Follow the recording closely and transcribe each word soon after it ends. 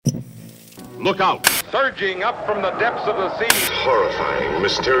Look out! Surging up from the depths of the sea. Horrifying,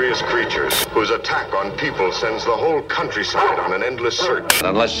 mysterious creatures whose attack on people sends the whole countryside on an endless search.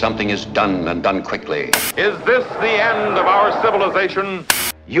 Unless something is done, and done quickly. Is this the end of our civilization?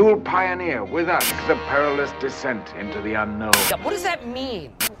 You'll pioneer with us the perilous descent into the unknown. What does that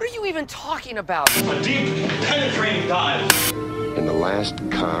mean? What are you even talking about? A deep, penetrating dive. In the last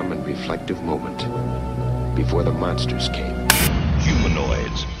calm and reflective moment, before the monsters came.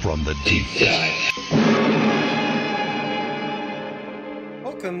 Humanoids from the Deep Dive.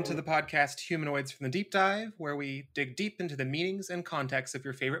 Welcome to the podcast Humanoids from the Deep Dive, where we dig deep into the meanings and context of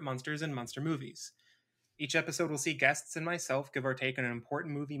your favorite monsters and monster movies. Each episode will see guests and myself give our take on an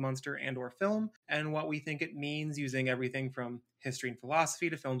important movie, monster, and or film, and what we think it means using everything from history and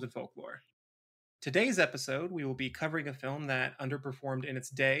philosophy to films and folklore. Today's episode, we will be covering a film that underperformed in its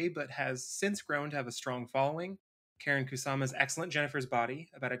day, but has since grown to have a strong following. Karyn Kusama's excellent Jennifer's Body,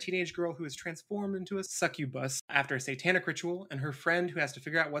 about a teenage girl who is transformed into a succubus after a satanic ritual, and her friend who has to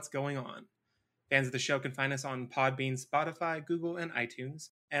figure out what's going on. Fans of the show can find us on Podbean, Spotify, Google, and iTunes,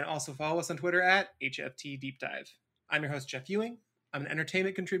 and also follow us on Twitter at HFT Deep Dive. I'm your host, Jeff Ewing. I'm an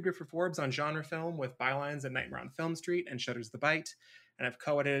entertainment contributor for Forbes on genre film with bylines at Nightmare on Film Street and Shudder's The Bite, and I've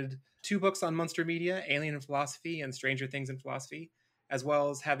co-edited 2 books on monster media, Alien in Philosophy and Stranger Things in Philosophy, as well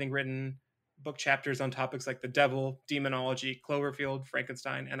as having written book chapters on topics like the devil, demonology, Cloverfield,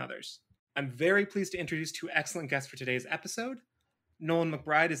 Frankenstein, and others. I'm very pleased to introduce 2 excellent guests for today's episode. Nolan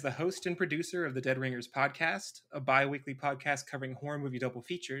McBride is the host and producer of the Dead Ringers podcast, a bi-weekly podcast covering horror movie double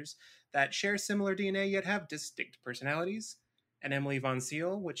features that share similar DNA yet have distinct personalities. And Emily Von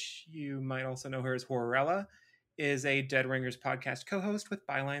Seal, which you might also know her as Horrorella, is a Dead Ringers podcast co-host with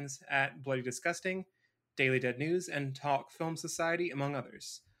bylines at Bloody Disgusting, Daily Dead News, and Talk Film Society, among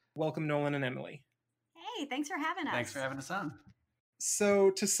others. Welcome, Nolan and Emily. Hey, thanks for having us. Thanks for having us on. So,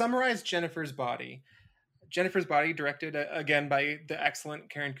 to summarize Jennifer's Body, directed again by the excellent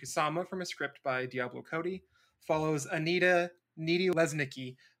Karyn Kusama from a script by Diablo Cody, follows Anita Needy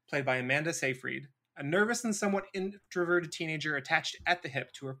Lesnicki, played by Amanda Seyfried, a nervous and somewhat introverted teenager attached at the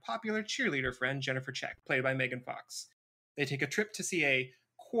hip to her popular cheerleader friend Jennifer Check, played by Megan Fox. They take a trip to see a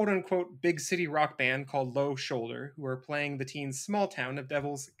quote-unquote big city rock band called Low Shoulder, who are playing the teen's small town of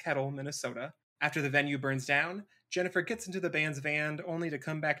Devil's Kettle, Minnesota. After the venue burns down, Jennifer gets into the band's van only to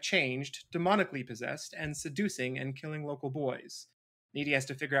come back changed, demonically possessed, and seducing and killing local boys. Needy has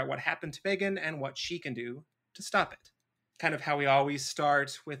to figure out what happened to Megan and what she can do to stop it. Kind of how we always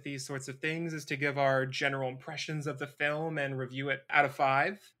start with these sorts of things is to give our general impressions of the film and review it out of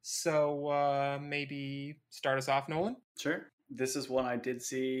 5. So maybe start us off, Nolan? Sure. This is one I did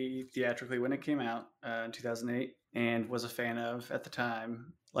see theatrically when it came out in 2008 and was a fan of at the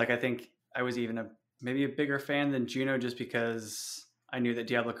time. Like, I think I was even maybe a bigger fan than Juno just because I knew that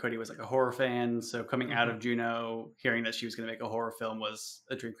Diablo Cody was like a horror fan. So coming out of Juno, hearing that she was going to make a horror film was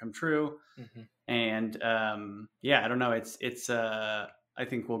a dream come true. Mm-hmm. And I don't know. It's I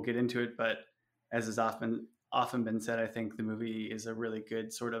think we'll get into it, but as is often been said, I think the movie is a really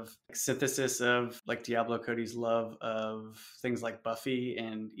good sort of synthesis of like Diablo Cody's love of things like Buffy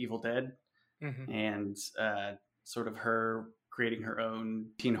and Evil Dead, and sort of her creating her own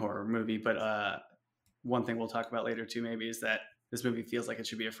teen horror movie. But one thing we'll talk about later too maybe is that this movie feels like it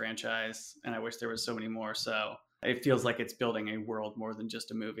should be a franchise, and I wish there was so many more. So it feels like it's building a world more than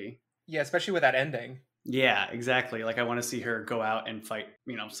just a movie. Yeah, especially with that ending. Yeah, exactly. Like I want to see her go out and fight,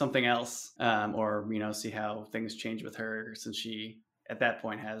 something else, or, see how things change with her since she at that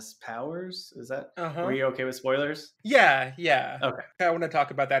point has powers. Is that, Were you okay with spoilers? Yeah. Okay. I want to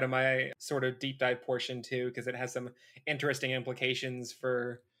talk about that in my sort of deep dive portion too, because it has some interesting implications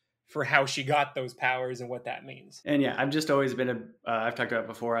for how she got those powers and what that means. And yeah, I've just always been I've talked about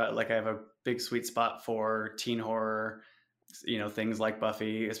before, like I have a big sweet spot for teen horror, things like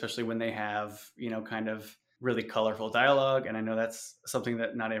Buffy, especially when they have, kind of really colorful dialogue. And I know that's something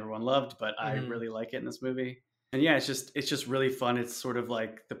that not everyone loved, but I really like it in this movie. And yeah, it's just really fun. It's sort of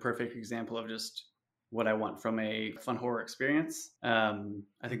like the perfect example of just what I want from a fun horror experience.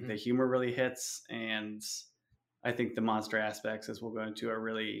 I think the humor really hits, and I think the monster aspects, as we'll go into, are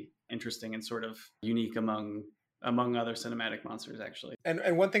really interesting and sort of unique among other cinematic monsters, actually.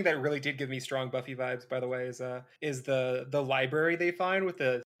 And one thing that really did give me strong Buffy vibes, by the way, is the library they find with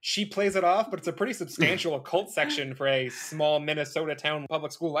she plays it off, but it's a pretty substantial occult section for a small Minnesota town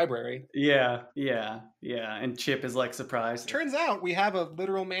public school library. Yeah. And Chip is like surprised. Turns out we have a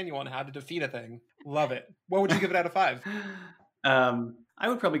literal manual on how to defeat a thing. Love it. What would you give it out of 5? I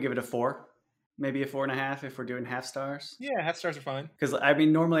would probably give it a 4. Maybe a 4.5 if we're doing half stars. Yeah, half stars are fine. Because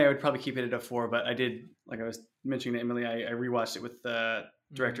normally I would probably keep it at a 4, but I did, like I was mentioning to Emily, I rewatched it with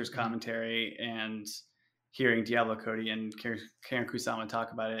director's commentary and hearing Diablo Cody and Karen Kusama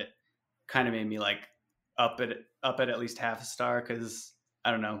talk about it kind of made me like up at least half a star, because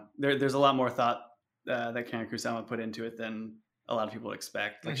I don't know, there's a lot more thought that Karen Kusama put into it than a lot of people would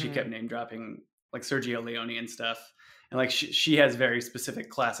expect. Like she kept name dropping like Sergio Leone and stuff, and like she has very specific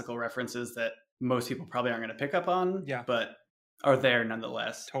classical references that most people probably aren't going to pick up on, but are there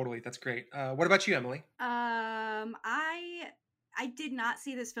nonetheless. Totally, that's great. What about you, Emily? I did not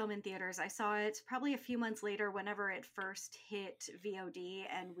see this film in theaters. I saw it probably a few months later whenever it first hit VOD,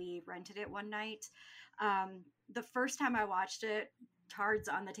 and we rented it one night. The first time I watched it, cards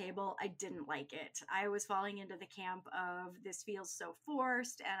on the table, I didn't like it. I was falling into the camp of this feels so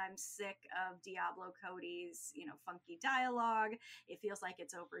forced, and I'm sick of Diablo Cody's, funky dialogue. It feels like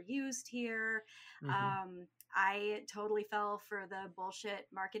it's overused here. I totally fell for the bullshit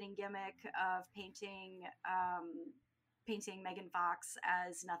marketing gimmick of painting Megan Fox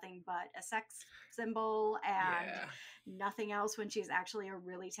as nothing but a sex symbol and nothing else, when she's actually a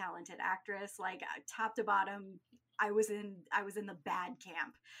really talented actress. Like top to bottom, I was in the bad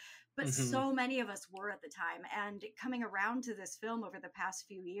camp, but so many of us were at the time. And coming around to this film over the past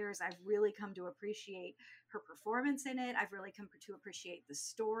few years, I've really come to appreciate her performance in it. I've really come to appreciate the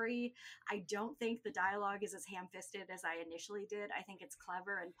story. I don't think the dialogue is as ham-fisted as I initially did. I think it's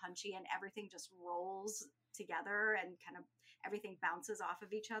clever and punchy, and everything just rolls together and kind of everything bounces off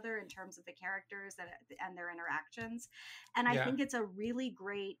of each other in terms of the characters and their interactions. And I think it's a really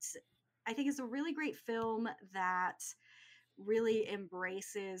great film that really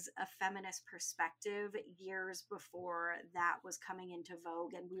embraces a feminist perspective years before that was coming into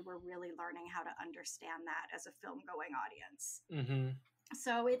vogue, and we were really learning how to understand that as a film going audience.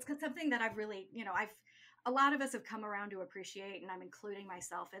 So it's something that I've really, a lot of us have come around to appreciate, and I'm including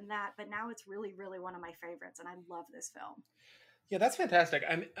myself in that, but now it's really, really one of my favorites, and I love this film. Yeah, that's fantastic.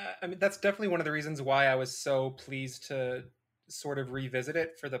 I mean, that's definitely one of the reasons why I was so pleased to sort of revisit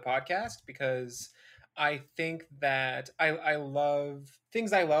it for the podcast, because I think that I love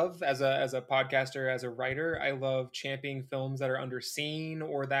things I love as a podcaster, as a writer. I love championing films that are underseen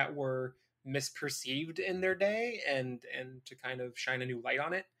or that were misperceived in their day, and to kind of shine a new light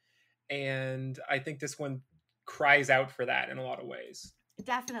on it. And I think this one cries out for that in a lot of ways.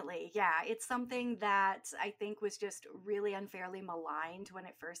 Definitely. Yeah. It's something that I think was just really unfairly maligned when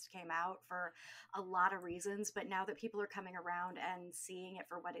it first came out for a lot of reasons. But now that people are coming around and seeing it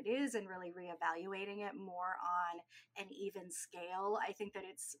for what it is and really reevaluating it more on an even scale, I think that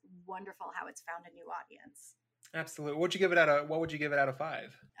it's wonderful how it's found a new audience. Absolutely. What would you give it out of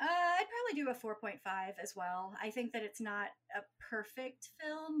 5? I'd probably do a 4.5 as well. I think that it's not a perfect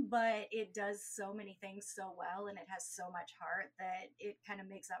film, but it does so many things so well, and it has so much heart that it kind of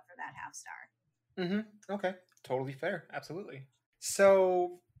makes up for that half star. Okay. Totally fair. Absolutely.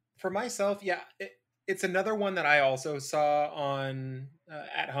 So for myself, it's another one that I also saw on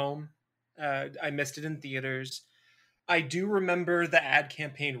at home. I missed it in theaters. I do remember the ad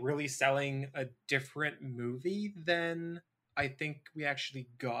campaign really selling a different movie than I think we actually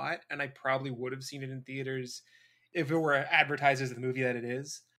got, and I probably would have seen it in theaters if it were advertised as the movie that it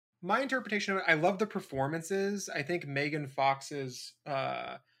is. My interpretation of it, I love the performances. I think Megan Fox's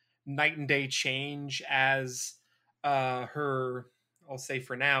night and day change as her, I'll say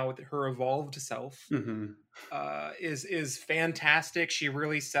for now, her evolved self is fantastic. She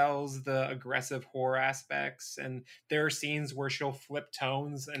really sells the aggressive horror aspects, and there are scenes where she'll flip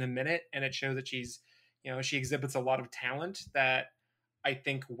tones in a minute, and it shows that she exhibits a lot of talent that I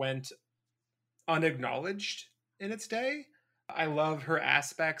think went unacknowledged in its day. I love her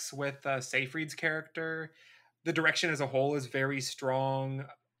aspects with Seyfried's character. The direction as a whole is very strong,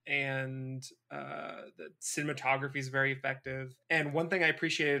 and the cinematography is very effective. And one thing I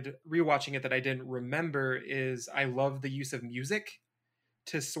appreciated rewatching it that I didn't remember is I love the use of music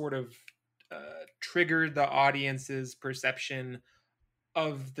to sort of trigger the audience's perception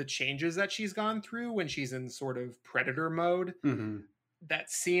of the changes that she's gone through when she's in sort of predator mode. That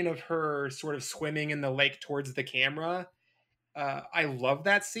scene of her sort of swimming in the lake towards the camera, I love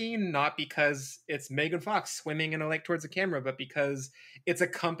that scene, not because it's Megan Fox swimming in a lake towards the camera, but because it's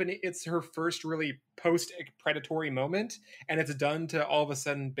her first really post-predatory moment, and it's done to all of a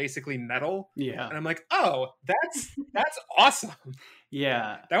sudden basically metal. Yeah. And I'm like, oh, that's awesome.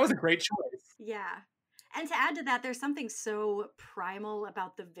 Yeah. That was a great choice. Yeah. And to add to that, there's something so primal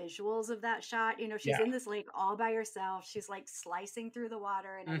about the visuals of that shot. She's in this lake all by herself. She's like slicing through the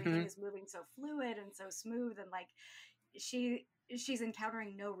water, and everything is moving so fluid and so smooth, and like she's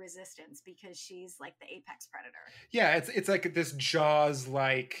encountering no resistance because she's like the apex predator. Yeah, it's like this Jaws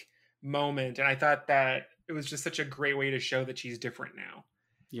like moment, and I thought that it was just such a great way to show that she's different now.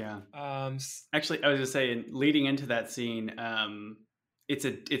 Yeah. Actually, I was just saying, leading into that scene, it's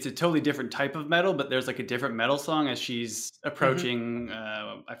a totally different type of metal, but there's like a different metal song as she's approaching.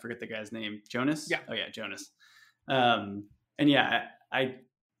 I forget the guy's name. Jonas. Yeah. Oh yeah, Jonas. And yeah, I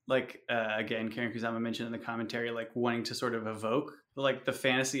like again, Karen Kusama mentioned in the commentary, like wanting to sort of evoke like the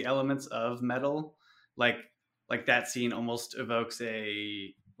fantasy elements of metal, like that scene almost evokes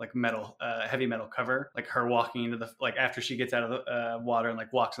a like metal, heavy metal cover, like her walking into the, like after she gets out of the water and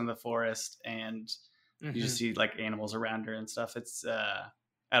like walks in the forest, and you just see like animals around her and stuff. It's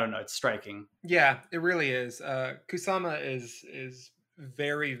I don't know, it's striking. Yeah, it really is. Kusama is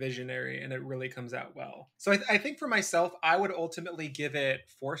very visionary, and it really comes out well. So I think for myself, I would ultimately give it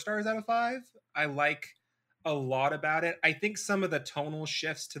 4 stars out of 5. I like a lot about it. I think some of the tonal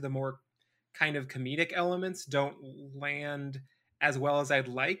shifts to the more kind of comedic elements don't land as well as I'd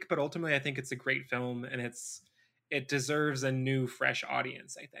like, but ultimately I think it's a great film, and it deserves a new, fresh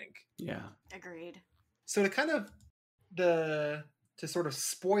audience, I think. Yeah. Agreed. So to sort of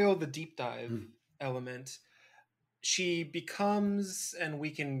spoil the deep dive element, she becomes, and we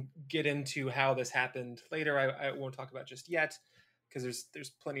can get into how this happened later, I won't talk about just yet because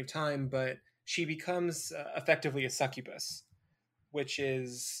there's plenty of time, but she becomes effectively a succubus, which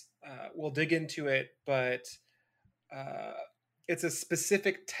is, we'll dig into it, but it's a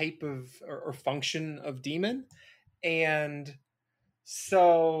specific type of or function of demon. And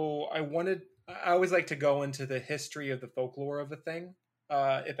so I always like to go into the history of the folklore of a thing,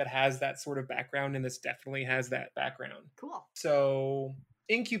 if it has that sort of background, and this definitely has that background. Cool. So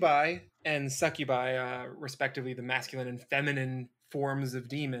incubi and succubi, respectively, the masculine and feminine forms of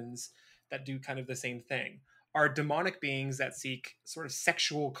demons that do kind of the same thing, are demonic beings that seek sort of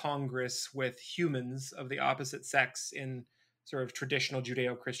sexual congress with humans of the opposite sex in sort of traditional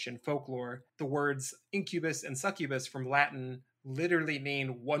Judeo-Christian folklore. The words incubus and succubus from Latin literally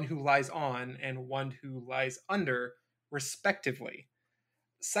mean one who lies on and one who lies under, respectively.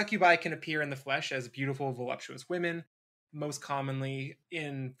 Succubi can appear in the flesh as beautiful, voluptuous women, most commonly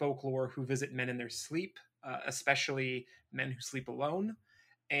in folklore who visit men in their sleep, especially men who sleep alone.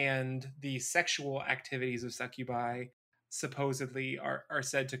 And the sexual activities of succubi supposedly are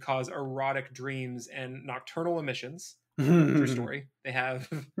said to cause erotic dreams and nocturnal emissions. True story. They have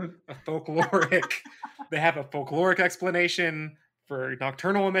a folkloric explanation for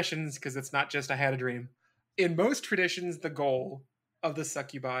nocturnal emissions, because it's not just I had a dream. In most traditions, the goal of the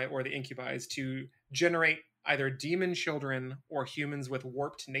succubi or the incubi is to generate either demon children or humans with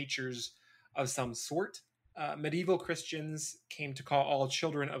warped natures of some sort. Medieval Christians came to call all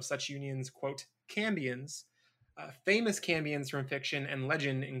children of such unions, quote, cambions. Famous cambions from fiction and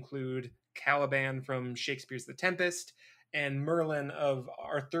legend include Caliban from Shakespeare's The Tempest, and Merlin of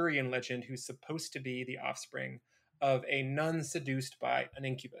Arthurian legend, who's supposed to be the offspring of a nun seduced by an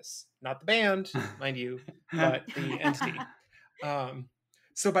incubus. Not the band, mind you, but the entity.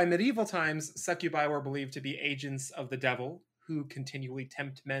 So by medieval times, succubi were believed to be agents of the devil who continually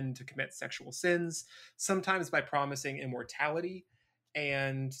tempt men to commit sexual sins, sometimes by promising immortality.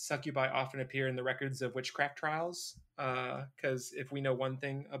 And succubi often appear in the records of witchcraft trials, because if we know one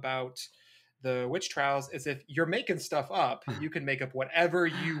thing about the witch trials, is if you're making stuff up, you can make up whatever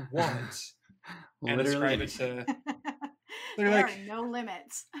you want and describe it to. There like, are no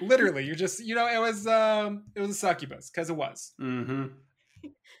limits. Literally, you're just, it was a succubus, because it was. Mm-hmm.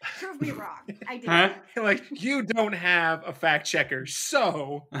 Prove me wrong. I did. Like, you don't have a fact checker,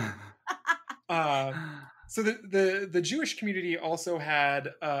 so. So the Jewish community also had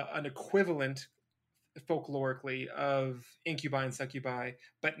an equivalent folklorically of incubi and succubi,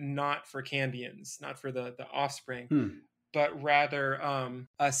 but not for cambions, not for the offspring, but rather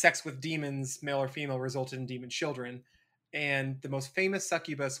sex with demons, male or female, resulted in demon children. And the most famous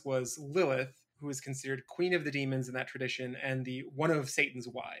succubus was Lilith, who is considered queen of the demons in that tradition and one of Satan's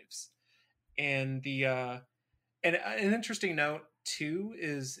wives. And and an interesting note too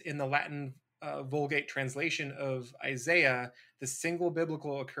is in the Latin Vulgate translation of Isaiah, the single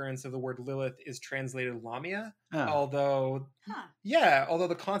biblical occurrence of the word Lilith is translated Lamia, although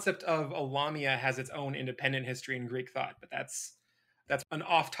the concept of a Lamia has its own independent history in Greek thought, but that's an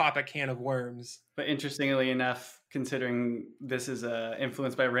off-topic can of worms. But interestingly enough, considering this is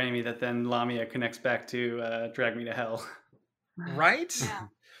influenced by Raimi, that then Lamia connects back to Drag Me to Hell. Right? Yeah.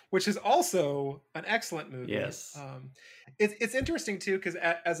 Which is also an excellent movie. Yes. It's interesting too, because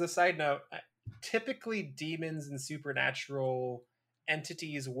as a side note, typically demons and supernatural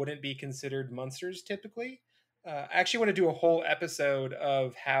entities wouldn't be considered monsters typically. I actually want to do a whole episode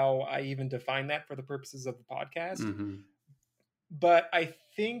of how I even define that for the purposes of the podcast. Mm-hmm. But I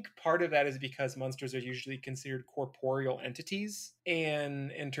think part of that is because monsters are usually considered corporeal entities, and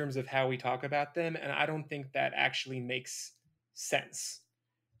in terms of how we talk about them, and I don't think that actually makes sense.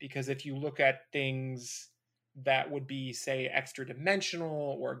 Because if you look at things that would be, say, extra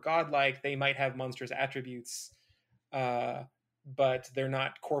dimensional or godlike, they might have monstrous attributes, but they're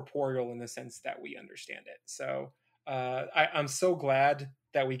not corporeal in the sense that we understand it. So I'm so glad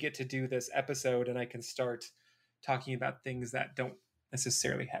that we get to do this episode and I can start talking about things that don't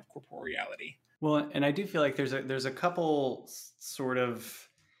necessarily have corporeality. Well, and I do feel like there's a couple sort of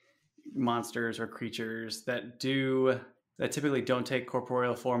monsters or creatures that typically don't take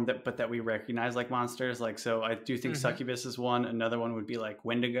corporeal form, but that we recognize like monsters. Like, so I do think succubus is one. Another one would be like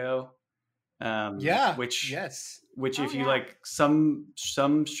Wendigo. Which if you like, some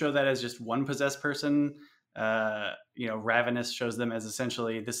show that as just one possessed person. Ravenous shows them as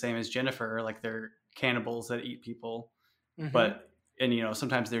essentially the same as Jennifer, like they're cannibals that eat people. But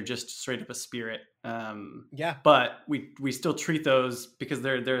sometimes they're just straight up a spirit. But we still treat those because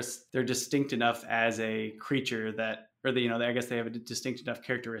they're distinct enough as a creature that, I guess they have a distinct enough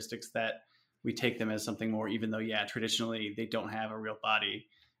characteristics that we take them as something more, even though traditionally they don't have a real body.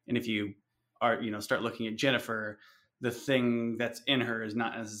 And if you are start looking at Jennifer, the thing that's in her is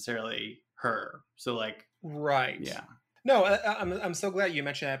not necessarily her. So like, right. Yeah. No, I'm so glad you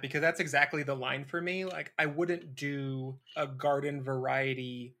mentioned that, because that's exactly the line for me. Like, I wouldn't do a garden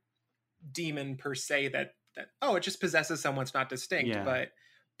variety demon per se that it just possesses someone, it's not distinct. Yeah.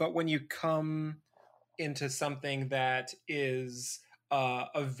 But when you come into something that is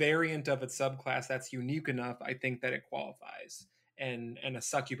a variant of its subclass that's unique enough, I think that it qualifies. And a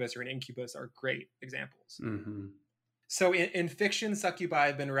succubus or an incubus are great examples. Mm-hmm. So in fiction, succubi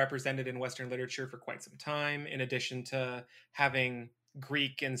have been represented in Western literature for quite some time, in addition to having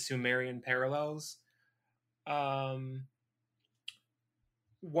Greek and Sumerian parallels. In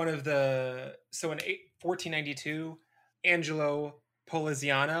 1492, Angelo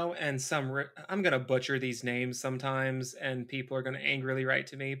Poliziano and I'm going to butcher these names sometimes, and people are going to angrily write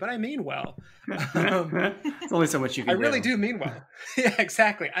to me, but I mean well. There's only so much you can do. I really do mean well. Yeah,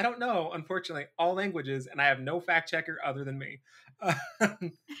 exactly. I don't know, unfortunately, all languages, and I have no fact checker other than me.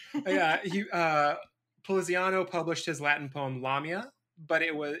 Poliziano published his Latin poem Lamia, but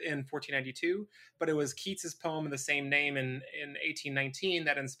it was in 1492. But it was Keats's poem of the same name in 1819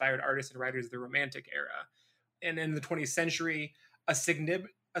 that inspired artists and writers of the Romantic era. And in the 20th century, a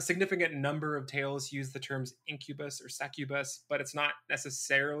significant number of tales use the terms incubus or succubus, but it's not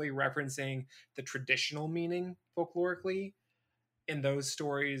necessarily referencing the traditional meaning folklorically. In those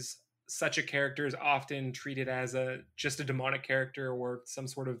stories, such a character is often treated as just a demonic character or some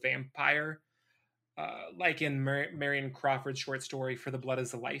sort of vampire, like in Marion Crawford's short story For the Blood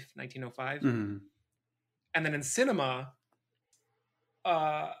is the Life, 1905. Mm-hmm. And then in cinema,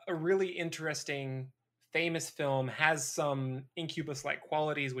 a really interesting famous film has some incubus-like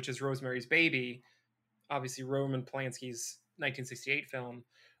qualities, which is Rosemary's Baby, obviously Roman Polanski's 1968 film,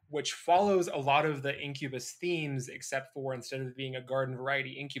 which follows a lot of the incubus themes, except for instead of being a garden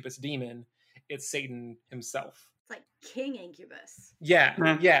variety incubus demon, it's Satan himself. It's like King Incubus.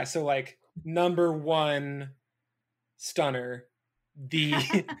 Yeah, yeah. So like number one stunner, the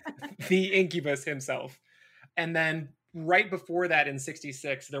incubus himself. And then right before that in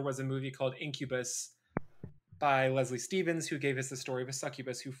 1966, there was a movie called Incubus by Leslie Stevens, who gave us the story of a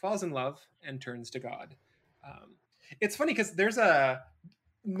succubus who falls in love and turns to God. It's funny because there's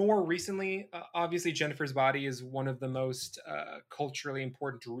more recently, obviously Jennifer's Body is one of the most culturally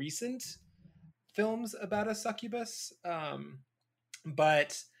important recent films about a succubus.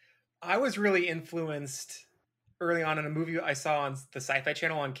 But I was really influenced early on in a movie I saw on the Sci-Fi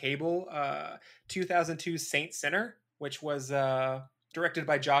Channel on cable, 2002 Saint Sinner, which was directed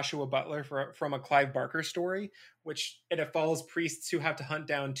by Joshua Butler from a Clive Barker story, it follows priests who have to hunt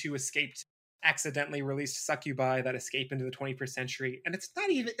down two accidentally released succubi that escape into the 21st century. And it's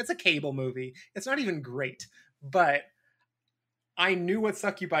a cable movie. It's not even great, but I knew what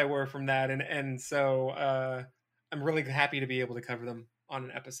succubi were from that. And so I'm really happy to be able to cover them on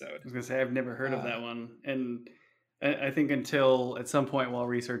an episode. I was going to say, I've never heard of that one. And I think until at some point while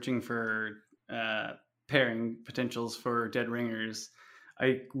researching for pairing potentials for Dead Ringers,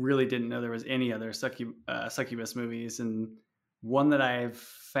 I really didn't know there was any other succubus movies. And one that I've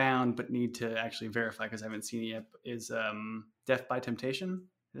found but need to actually verify because I haven't seen it yet is Death by Temptation.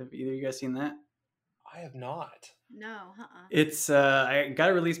 Have either of you guys seen that? I have not. No. It's I got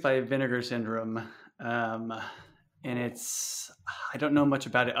it released by Vinegar Syndrome, and it's, I don't know much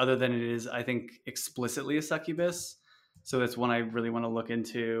about it other than it is, I think, explicitly a succubus. So it's one I really want to look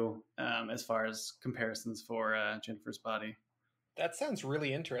into as far as comparisons for Jennifer's Body. That sounds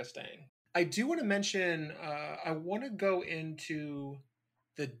really interesting. I do want to mention, I want to go into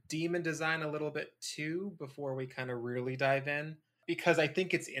the demon design a little bit too before we kind of really dive in, because I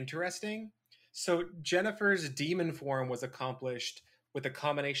think it's interesting. So Jennifer's demon form was accomplished with a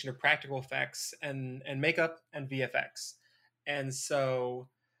combination of practical effects and makeup and VFX. And so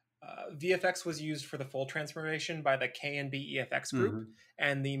VFX was used for the full transformation by the K&B EFX group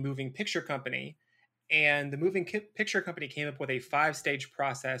and the Moving Picture Company. And the Moving Picture Company came up with a 5-stage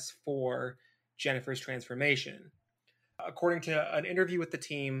process for Jennifer's transformation. According to an interview with the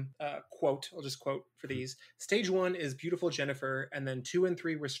team, quote, I'll just quote for these, stage 1 is beautiful Jennifer, and then 2 and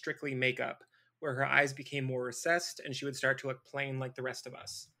 3 were strictly makeup, where her eyes became more recessed and she would start to look plain like the rest of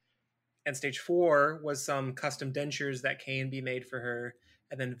us. And stage 4 was some custom dentures that K&B made for her,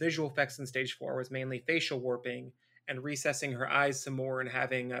 and then visual effects in stage 4 was mainly facial warping and recessing her eyes some more and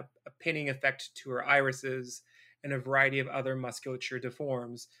having a pinning effect to her irises and a variety of other musculature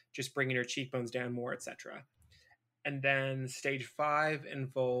deforms, just bringing her cheekbones down more, etc. And then stage 5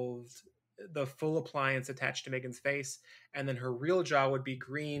 involved the full appliance attached to Megan's face, and then her real jaw would be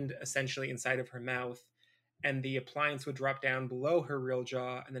greened essentially inside of her mouth, and the appliance would drop down below her real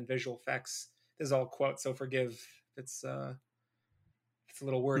jaw, and then visual effects. This is all quotes, so forgive if it's a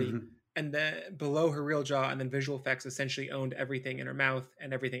little wordy. And then below her real jaw, and then visual effects essentially owned everything in her mouth,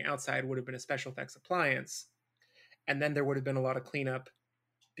 and everything outside would have been a special effects appliance. And then there would have been a lot of cleanup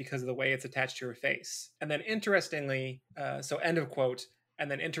because of the way it's attached to her face. And then interestingly, so end of quote, and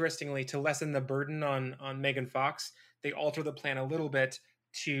then interestingly, to lessen the burden on Megan Fox, they alter the plan a little bit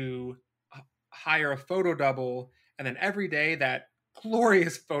to hire a photo double, and then every day that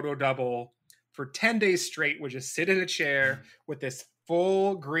glorious photo double for 10 days straight would just sit in a chair with this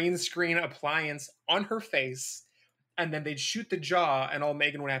full green screen appliance on her face, and then they'd shoot the jaw, and all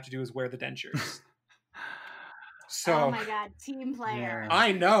Megan would have to do is wear the dentures. So, oh my god, team player.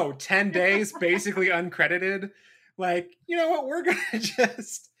 I know, 10 days, basically uncredited. Like, you know what, we're gonna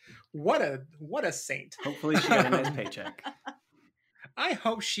just what a saint. Hopefully she got a nice paycheck. I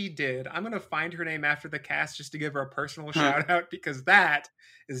hope she did. I'm gonna find her name after the cast just to give her a personal shout out, because that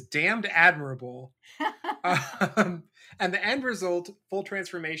is damned admirable. And the end result, full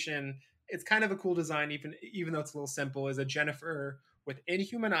transformation, it's kind of a cool design, even though it's a little simple, is a Jennifer with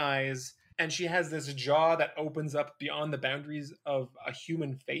inhuman eyes, and she has this jaw that opens up beyond the boundaries of a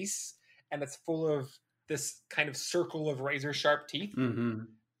human face, and it's full of this kind of circle of razor sharp teeth.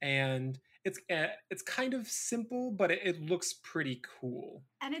 And it's kind of simple, but it looks pretty cool.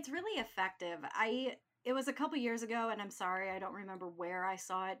 And it's really effective. It was a couple years ago, and I'm sorry, I don't remember where I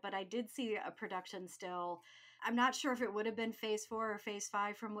saw it, but I did see a production still. I'm not sure if it would have been phase 4 or phase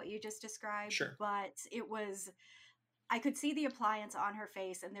 5 from what you just described, sure, but it was, I could see the appliance on her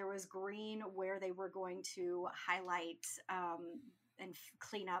face, and there was green where they were going to highlight and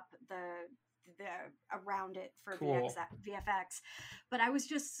clean up the around it for cool. VFX. But I was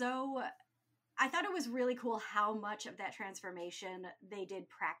just I thought it was really cool how much of that transformation they did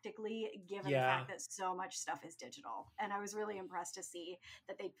practically, given the fact that so much stuff is digital. And I was really impressed to see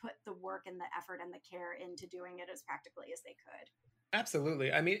that they put the work and the effort and the care into doing it as practically as they could.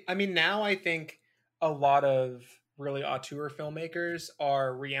 Absolutely. I mean, now I think a lot of really auteur filmmakers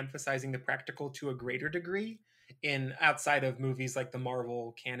are re-emphasizing the practical to a greater degree in outside of movies like the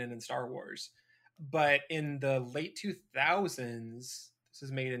Marvel canon and Star Wars. But in the late 2000s, this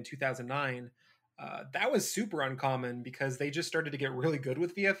was made in 2009, that was super uncommon because they just started to get really good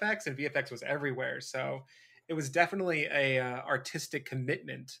with VFX, and VFX was everywhere. So it was definitely a artistic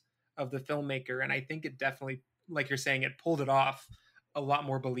commitment of the filmmaker, and I think it definitely, like you're saying, it pulled it off a lot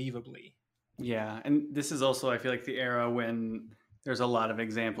more believably. Yeah, and this is also, I feel like, the era when there's a lot of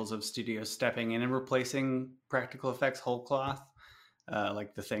examples of studios stepping in and replacing practical effects whole cloth,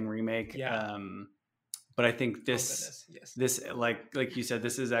 like the Thing remake. Yeah. But I think this, like you said,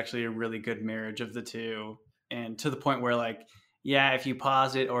 this is actually a really good marriage of the two, and to the point where, like, yeah, if you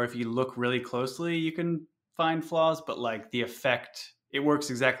pause it or if you look really closely, you can find flaws, but like the effect, it works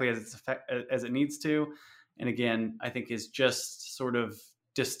exactly as it needs to. And again, I think is just sort of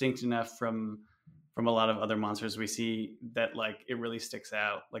distinct enough from a lot of other monsters we see that like it really sticks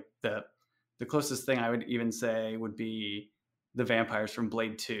out. Like the closest thing I would even say would be the vampires from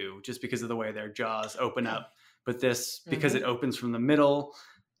Blade 2, just because of the way their jaws open up. But this, because it opens from the middle,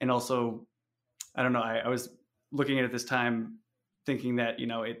 and also, I don't know, I was looking at it this time thinking that, you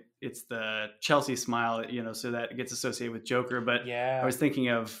know, it's the Chelsea smile, you know, so that it gets associated with Joker. But I was thinking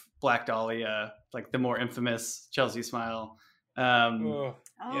of Black Dahlia, like the more infamous Chelsea smile.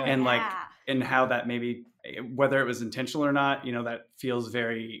 And like, and how that maybe, whether it was intentional or not, you know, that feels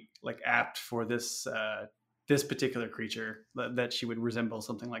very like apt for this this particular creature that she would resemble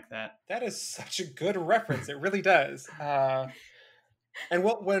something like that. That is such a good reference. It really does. And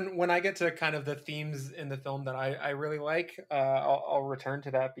when I get to kind of the themes in the film that I really like, I'll return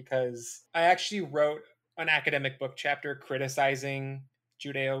to that, because I actually wrote an academic book chapter criticizing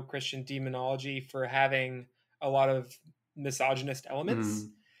Judeo-Christian demonology for having a lot of misogynist elements.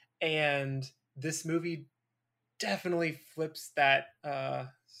 And this movie definitely flips that,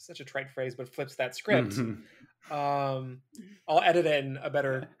 such a trite phrase, but flips that script. I'll edit in a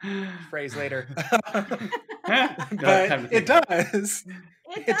better phrase later. But it does.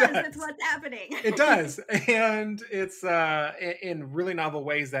 It does. That's what's happening. It does. And it's in really novel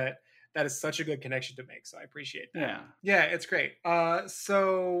ways that is such a good connection to make. So I appreciate that. Yeah, it's great.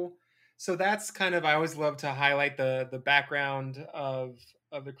 So that's kind of, I always love to highlight the background of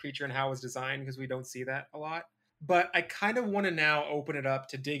the creature and how it was designed, because we don't see that a lot. But I kind of want to now open it up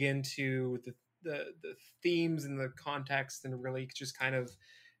to dig into the themes and the context, and really just kind of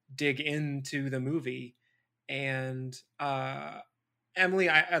dig into the movie. And Emily,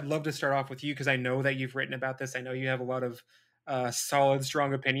 I'd love to start off with you, because I know that you've written about this. I know you have a lot of solid,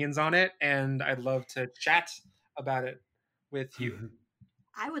 strong opinions on it, and I'd love to chat about it with you.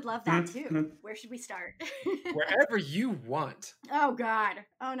 I would love that too. Where should we start? Wherever you want. Oh God.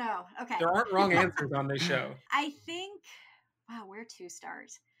 Oh no. Okay. There aren't wrong answers on this show. I think, wow, where to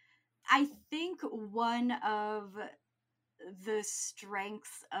start? I think one of the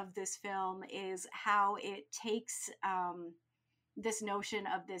strengths of this film is how it takes this notion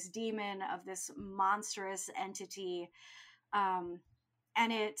of this demon, of this monstrous entity, and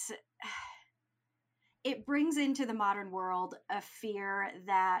it brings into the modern world a fear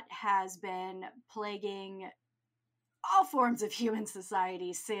that has been plaguing all forms of human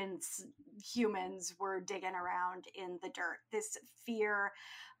society since humans were digging around in the dirt. This fear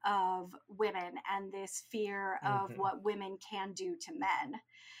of women, and this fear of what women can do to men.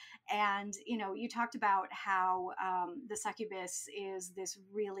 And, you know, you talked about how the succubus is this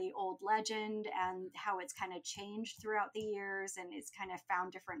really old legend, and how it's kind of changed throughout the years, and it's kind of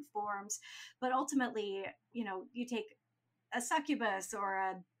found different forms. But ultimately, you know, you take a succubus or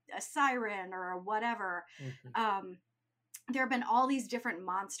a siren or whatever, there have been all these different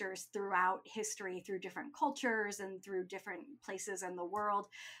monsters throughout history, through different cultures and through different places in the world,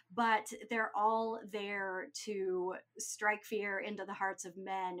 but they're all there to strike fear into the hearts of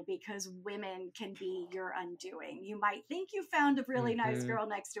men, because women can be your undoing. You might think you found a really nice girl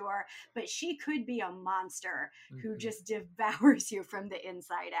next door, but she could be a monster who just devours you from the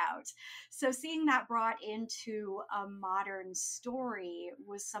inside out. So seeing that brought into a modern story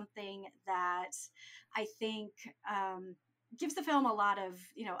was something that I think gives the film a lot of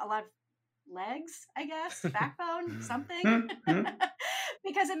legs, I guess, backbone, something,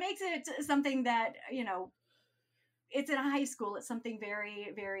 because it makes it something that, you know, it's in a high school. It's something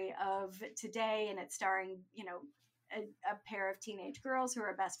very, very of today, and it's starring, you know, a pair of teenage girls who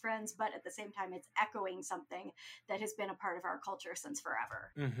are best friends, but at the same time, it's echoing something that has been a part of our culture since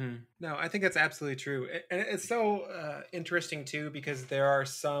forever. No, I think that's absolutely true. And it's so interesting too, because there are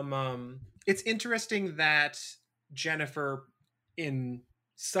some, it's interesting that Jennifer in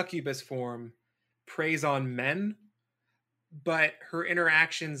succubus form preys on men, but her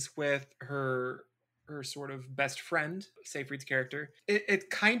interactions with her sort of best friend, Seyfried's character, it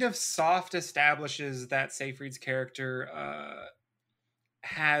kind of soft establishes that Seyfried's character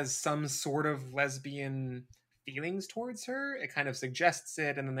has some sort of lesbian feelings towards her. It kind of suggests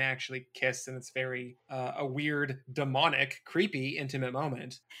it, and then they actually kiss, and it's very a weird, demonic, creepy, intimate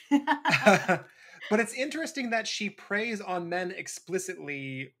moment. But it's interesting that she preys on men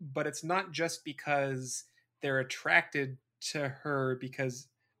explicitly, but it's not just because they're attracted to her, because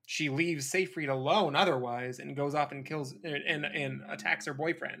she leaves Seyfried alone otherwise and goes off and kills and attacks her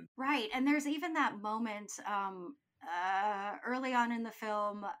boyfriend. Right. And there's even that moment early on in the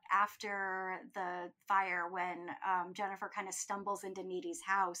film, after the fire, when Jennifer kind of stumbles into Needy's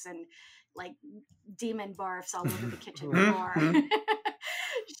house and like demon barfs all over the kitchen floor.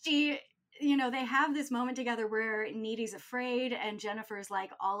 You know, they have this moment together where Needy's afraid and Jennifer's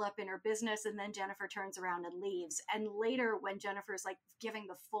like all up in her business, and then Jennifer turns around and leaves. And later, when Jennifer's like giving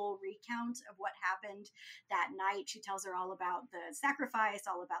the full recount of what happened that night, she tells her all about the sacrifice,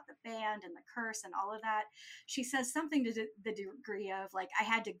 all about the band and the curse and all of that. She says something to the degree of like, I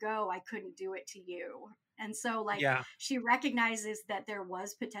had to go, I couldn't do it to you. And so like she recognizes that there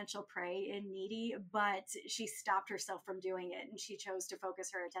was potential prey in Needy, but she stopped herself from doing it, and she chose to focus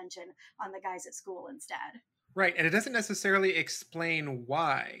her attention on the guys at school instead. Right. And it doesn't necessarily explain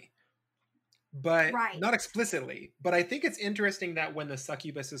why, but not explicitly. But I think it's interesting that when the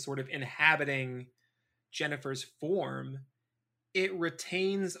succubus is sort of inhabiting Jennifer's form, it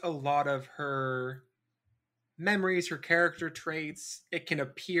retains a lot of her memories, her character traits. It can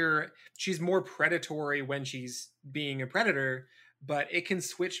appear she's more predatory when she's being a predator, but it can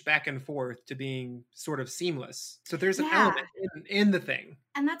switch back and forth to being sort of seamless. So there's an element in the thing.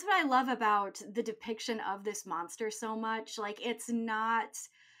 And that's what I love about the depiction of this monster so much. Like, it's not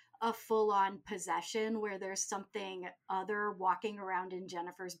a full-on possession where there's something other walking around in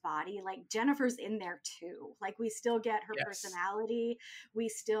Jennifer's body. Like, Jennifer's in there too. Like, we still get her personality. We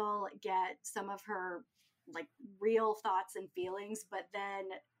still get some of her like real thoughts and feelings, but then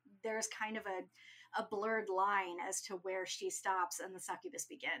there's kind of a blurred line as to where she stops and the succubus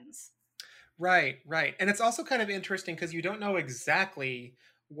begins. Right. And it's also kind of interesting because you don't know exactly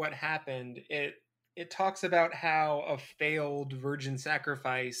what happened. It talks about how a failed virgin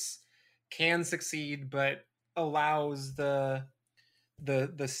sacrifice can succeed, but allows the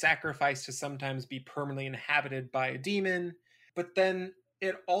sacrifice to sometimes be permanently inhabited by a demon. But then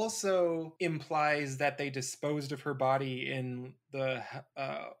it also implies that they disposed of her body in the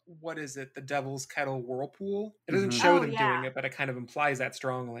what is it? The Devil's Kettle whirlpool. It doesn't show them doing it, but it kind of implies that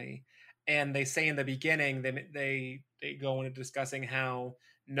strongly. And they say in the beginning, they go into discussing how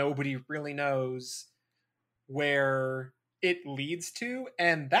nobody really knows where it leads to,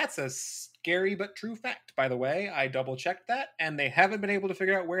 and that's a scary but true fact, by the way. I double checked that, and they haven't been able to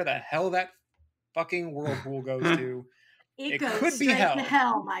figure out where the hell that fucking whirlpool goes to. It goes could be hell. To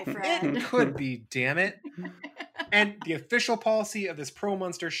hell, my friend. It could be, damn it. And the official policy of this Pro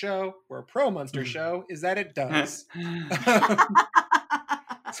Monster show, or a Pro Monster show, is that it does.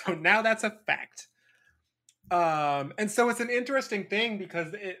 So now that's a fact. And so it's an interesting thing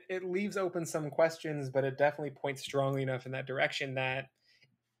because it leaves open some questions, but it definitely points strongly enough in that direction that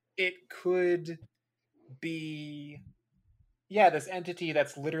it could be, this entity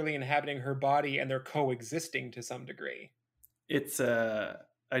that's literally inhabiting her body and they're coexisting to some degree. It's,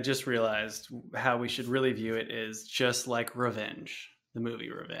 I just realized how we should really view it is just like Revenge, the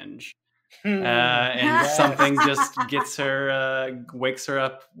movie Revenge. And something just gets her, wakes her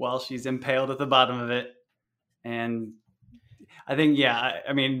up while she's impaled at the bottom of it. And I think,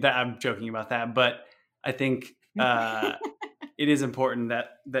 I mean, I'm joking about that, but I think it is important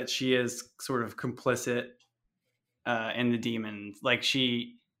that she is sort of complicit in the demon. Like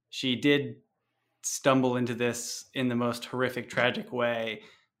she did stumble into this in the most horrific, tragic way,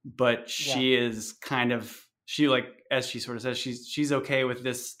 but she is kind of, as she sort of says, she's okay with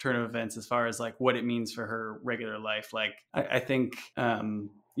this turn of events as far as like what it means for her regular life. Like I think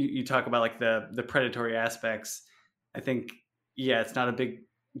you talk about like the predatory aspects. I think it's not a big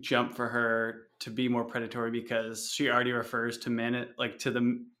jump for her to be more predatory because she already refers to men to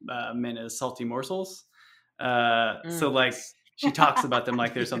the men as salty morsels. So like she talks about them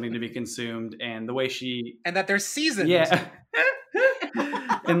like there's something to be consumed, and the way and that they're seasoned. Yeah.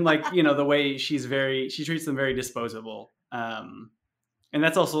 And like, the way she treats them very disposable. And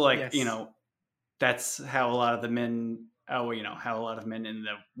that's also like, that's how a lot of the men, how a lot of men in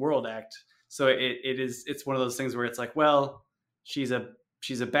the world act. So it's one of those things where it's like, well, she's a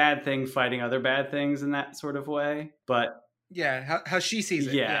bad thing fighting other bad things in that sort of way. But how she sees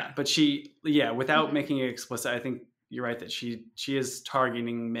it. But without making it explicit, I think you're right that she is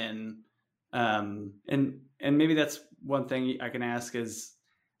targeting men. And maybe that's one thing I can ask is,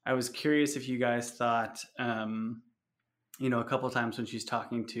 I was curious if you guys thought, a couple of times when she's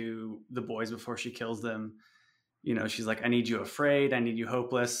talking to the boys before she kills them, she's like, I need you afraid, I need you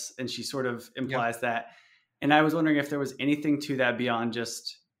hopeless. And she sort of implies that. And I was wondering if there was anything to that beyond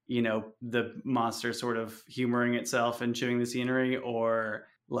just, the monster sort of humoring itself and chewing the scenery, or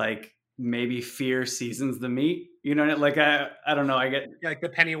like maybe fear seasons the meat, like, I don't know. I get like the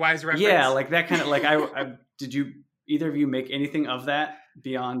Pennywise reference. Yeah. Like that kind of like, I did you, either of you make anything of that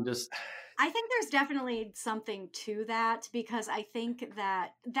beyond just... I think there's definitely something to that, because I think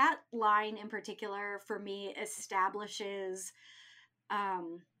that line in particular for me establishes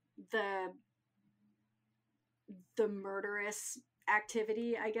the murderous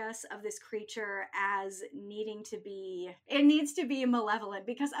activity, I guess, of this creature as needing to be malevolent,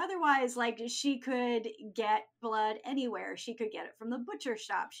 because otherwise, like, she could get blood anywhere. She could get it from the butcher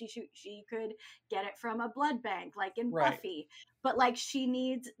shop. She could get it from a blood bank, like in Buffy. But like, she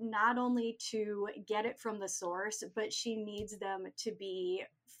needs not only to get it from the source, but she needs them to be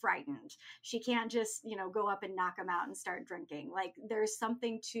frightened. She can't just, go up and knock them out and start drinking. Like, there's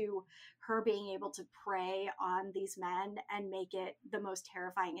something to her being able to prey on these men and make it the most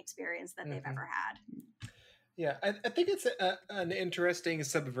terrifying experience that they've ever had. Yeah, I think it's an interesting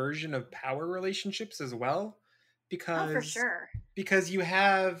subversion of power relationships as well, because for sure. Because you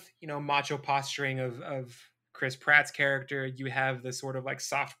have, you know, macho posturing of Chris Pratt's character. You have the sort of like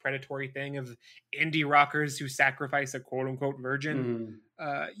soft predatory thing of indie rockers who sacrifice a quote unquote virgin.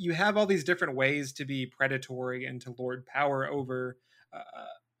 You have all these different ways to be predatory and to lord power over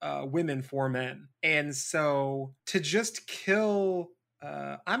women for men. And so to just kill,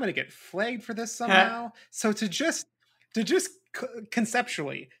 I'm going to get flagged for this somehow. So to just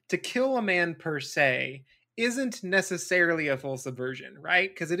conceptually, to kill a man per se isn't necessarily a full subversion, right?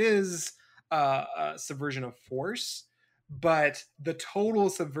 Because it is a subversion of force, but the total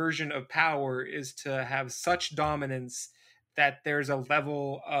subversion of power is to have such dominance that there's a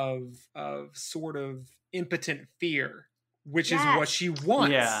level of sort of impotent fear, which is what she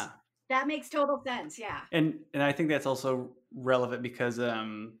wants. Yeah, that makes total sense. Yeah, and I think that's also relevant because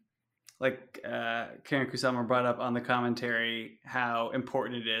like Karen Kusama brought up on the commentary how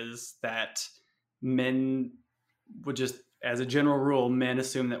important it is that men would just, as a general rule, men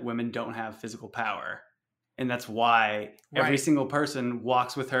assume that women don't have physical power. And that's why every single person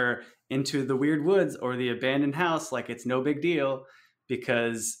walks with her into the weird woods or the abandoned house like it's no big deal,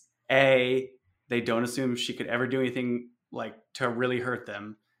 because A, they don't assume she could ever do anything like to really hurt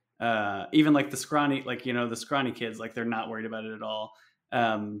them. Even like the scrawny, like, you know, the scrawny kids, like they're not worried about it at all.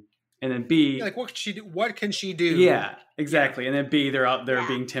 And then B, like what can she do? Yeah, exactly. And then B, they're out there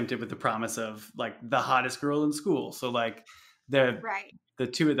being tempted with the promise of like the hottest girl in school. So like the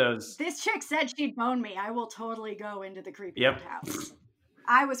two of those. This chick said she'd bone me. I will totally go into the creepy house.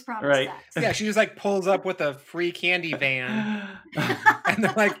 I was promised sex. Yeah, she just like pulls up with a free candy van, and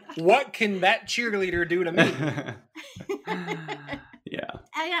they're like, "What can that cheerleader do to me?" Yeah,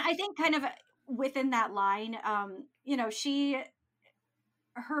 and I think kind of within that line, you know,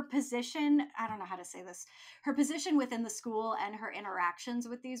 her position, I don't know how to say this, her position within the school and her interactions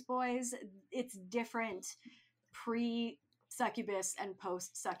with these boys, it's different pre-succubus and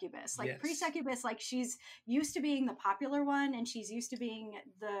post-succubus. Like pre-succubus, like she's used to being the popular one and she's used to being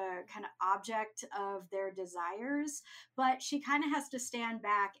the kind of object of their desires, but she kind of has to stand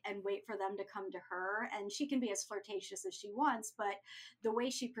back and wait for them to come to her, and she can be as flirtatious as she wants, but the way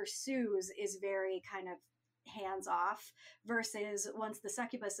she pursues is very kind of hands off, versus once the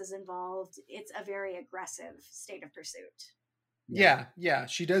succubus is involved, it's a very aggressive state of pursuit. Yeah,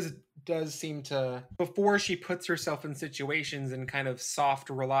 she does seem to, before she puts herself in situations and kind of soft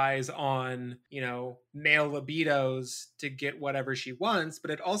relies on, you know, male libidos to get whatever she wants,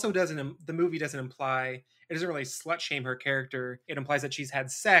 but it also doesn't, the movie doesn't imply, it doesn't really slut shame her character. It implies that she's had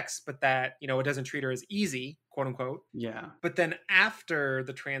sex, but that, you know, it doesn't treat her as easy, quote unquote. Yeah. But then after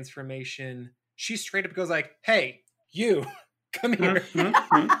the transformation, she straight up goes like, "Hey, you, come here."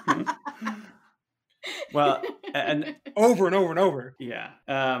 Well, and over and over and over. Yeah.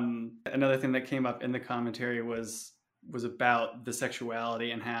 Another thing that came up in the commentary was about the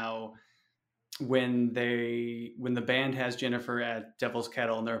sexuality and how when the band has Jennifer at Devil's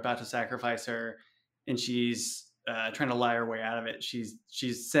Kettle and they're about to sacrifice her, and she's trying to lie her way out of it.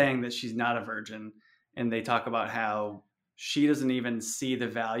 She's saying that she's not a virgin, and they talk about how she doesn't even see the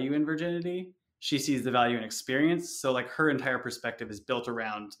value in virginity. She sees the value in experience. So like her entire perspective is built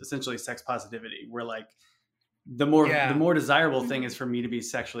around essentially sex positivity, where like the more desirable thing is for me to be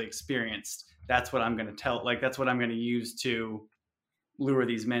sexually experienced. That's what I'm going to tell. Like, that's what I'm going to use to lure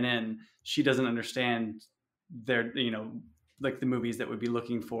these men in. She doesn't understand their, you know, like the movies that would be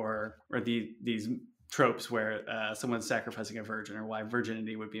looking for, or these tropes where someone's sacrificing a virgin, or why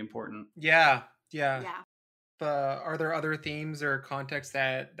virginity would be important. Yeah. Are there other themes or contexts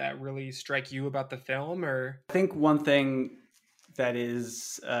that really strike you about the film? Or I think one thing that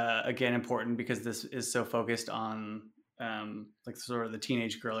is again important, because this is so focused on like sort of the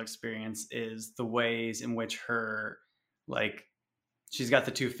teenage girl experience, is the ways in which her, like, she's got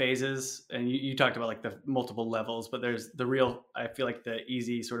the two phases, and you talked about like the multiple levels, but there's the real, I feel like the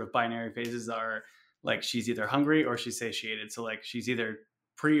easy sort of binary phases are like she's either hungry or she's satiated. So like she's either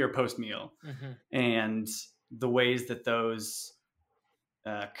pre or post meal. And the ways that those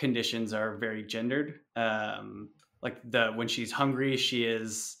conditions are very gendered. Like when she's hungry, she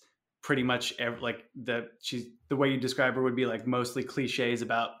is pretty much the way you describe her would be like mostly cliches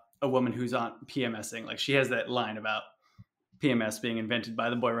about a woman who's on PMSing. Like she has that line about PMS being invented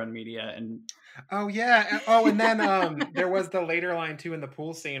by the boy run media. And and then there was the later line too in the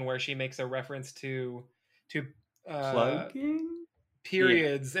pool scene where she makes a reference to plugging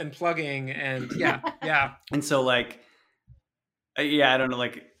periods and plugging, and and so like I don't know,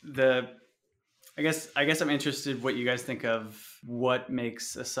 like I guess I'm interested what you guys think of what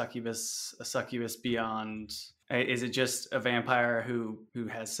makes a succubus beyond Is it just a vampire who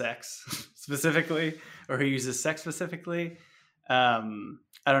has sex specifically, or who uses sex specifically? I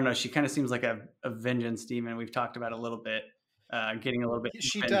don't know. She kind of seems like a vengeance demon. We've talked about a little bit, getting a little bit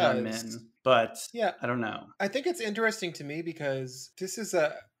She revenge on does. men, but Yeah. I don't know. I think it's interesting to me because this is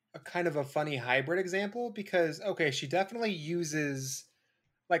a kind of a funny hybrid example because, okay, she definitely uses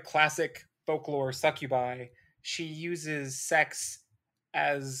like classic folklore succubi. She uses sex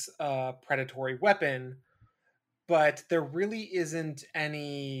as a predatory weapon, but there really isn't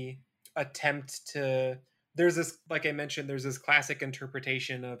any attempt to. There's this, like I mentioned, there's this classic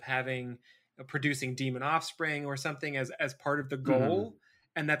interpretation of having producing demon offspring or something as part of the goal.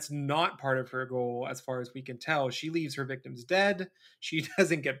 And that's not part of her goal as far as we can tell. She leaves her victims dead. She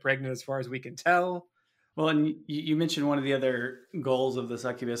doesn't get pregnant as far as we can tell. Well, and you mentioned one of the other goals of the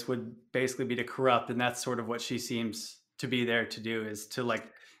succubus would basically be to corrupt, and that's sort of what she seems to be there to do, is to like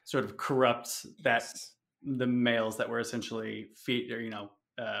sort of corrupt that the males that were essentially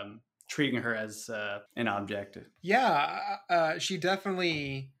treating her as an object. Yeah, she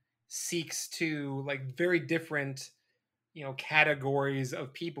definitely seeks to like very different, categories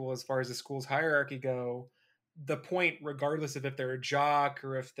of people as far as the school's hierarchy go. The point, regardless of if they're a jock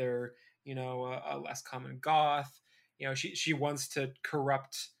or if they're, a less common goth, she wants to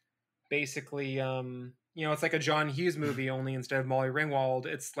corrupt basically, it's like a John Hughes movie, only instead of Molly Ringwald,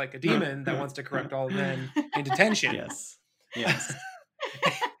 it's like a demon that wants to corrupt all men in detention. Yes.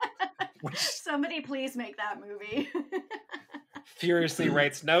 Somebody please make that movie. furiously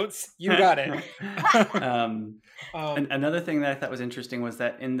writes notes. You got it. Another thing that I thought was interesting was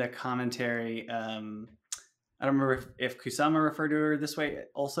that in the commentary, I don't remember if Kusama referred to her this way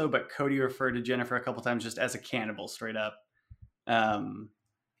also, but Cody referred to Jennifer a couple times just as a cannibal, straight up. And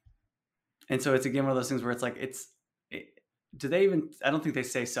so it's again one of those things where it's like do they even? I don't think they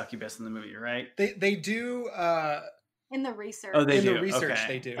say succubus in the movie, right? They do. In the research. Oh, they in do. the research, okay.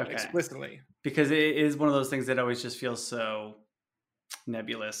 they do explicitly, because it is one of those things that always just feels so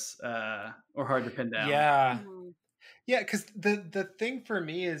nebulous or hard to pin down. Yeah, because the thing for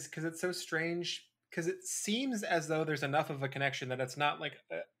me is because it's so strange, because it seems as though there's enough of a connection that it's not like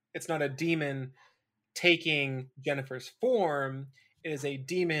it's not a demon taking Jennifer's form. It is a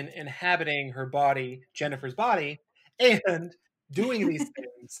demon inhabiting her body, Jennifer's body, and doing these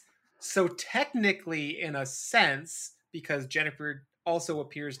things. So technically, in a sense, because Jennifer also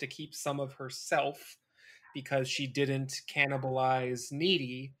appears to keep some of herself because she didn't cannibalize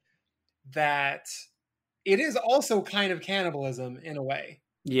Needy, that it is also kind of cannibalism in a way.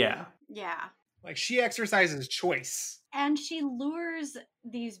 Yeah. Like she exercises choice. And she lures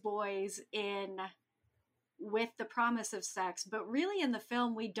these boys in with the promise of sex, but really in the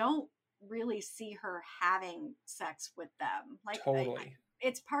film, we don't really see her having sex with them. Like, totally.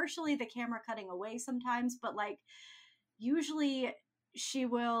 It's partially the camera cutting away sometimes, but like usually she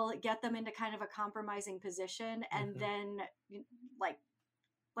will get them into kind of a compromising position, and then like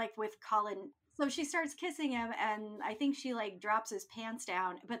with Colin, so she starts kissing him, and I think she like drops his pants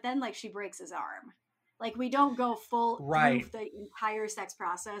down, but then like she breaks his arm. Like we don't go full through the entire sex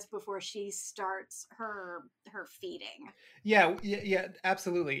process before she starts her feeding. Yeah,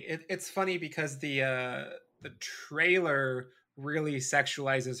 absolutely. It's funny because the trailer really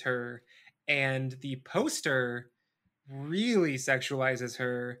sexualizes her, and the poster really sexualizes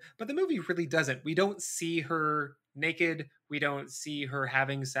her, but the movie really doesn't. We don't see her naked. We don't see her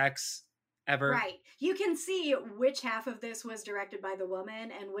having sex ever. Right. You can see which half of this was directed by the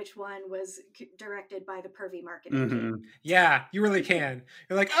woman and which one was directed by the pervy marketing team. Yeah, you really can.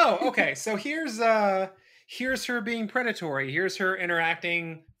 You're like, oh, okay, so here's her being predatory. Here's her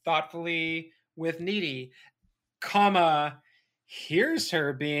interacting thoughtfully with Needy, comma, here's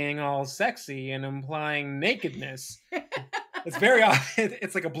her being all sexy and implying nakedness. It's very often,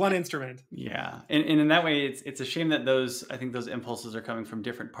 it's like a blunt instrument. Yeah. And in that way, it's a shame that I think those impulses are coming from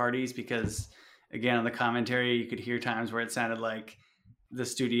different parties, because again, on the commentary, you could hear times where it sounded like the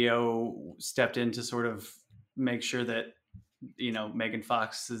studio stepped in to sort of make sure that, Megan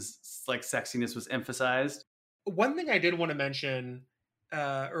Fox's like sexiness was emphasized. One thing I did want to mention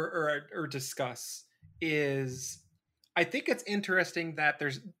or discuss is I think it's interesting that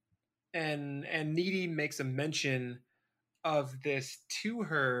there's and Needy makes a mention of this to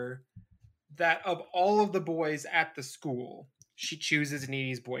her, that of all of the boys at the school, she chooses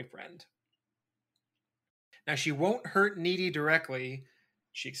Needy's boyfriend. Now, she won't hurt Needy directly.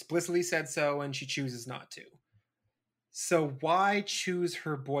 She explicitly said so, and she chooses not to. So why choose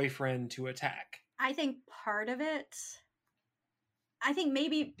her boyfriend to attack? I think part of it, I think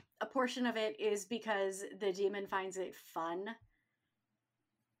maybe a portion of it is because the demon finds it fun.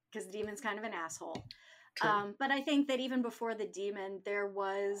 Because the demon's kind of an asshole. True. But I think that even before the demon, there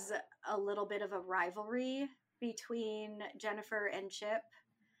was a little bit of a rivalry between Jennifer and Chip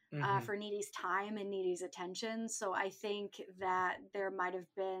for Needy's time and Needy's attention. So I think that there might have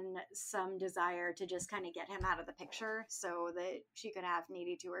been some desire to just kind of get him out of the picture so that she could have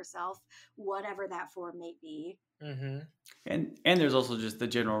Needy to herself, whatever that form may be. And there's also just the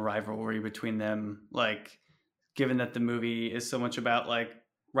general rivalry between them, like given that the movie is so much about like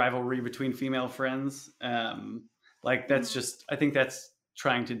rivalry between female friends, like that's just, I think that's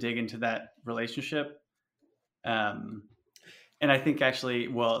trying to dig into that relationship. And I think actually,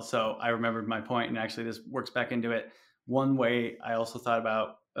 well, so I remembered my point, and actually this works back into it. One way I also thought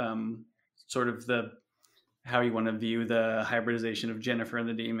about sort of how you want to view the hybridization of Jennifer and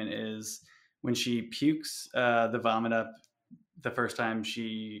the demon is when she pukes the vomit up the first time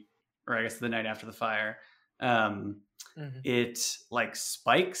or I guess the night after the fire, it like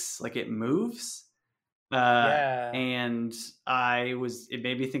spikes, like it moves. And it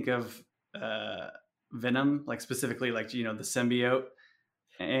made me think of Venom, like specifically like, you know, the symbiote.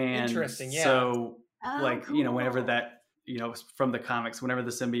 And interesting, yeah. So Cool. You know, whenever that, you know, from the comics, whenever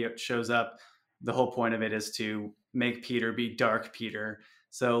the symbiote shows up, the whole point of it is to make Peter be Dark Peter.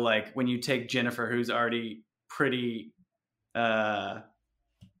 So like when you take Jennifer, who's already pretty, I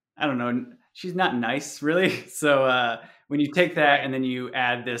don't know, she's not nice really. So when you take that and then you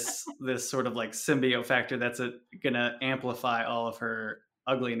add this sort of like symbiote factor that's gonna amplify all of her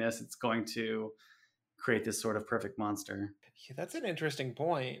ugliness, it's going to create this sort of perfect monster. Yeah, that's an interesting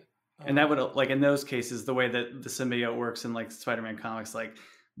point. And that would, like, in those cases, the way that the symbiote works in like Spider-Man comics, like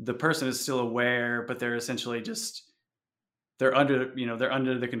the person is still aware, but they're essentially just, they're under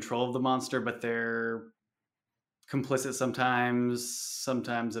the control of the monster, but they're complicit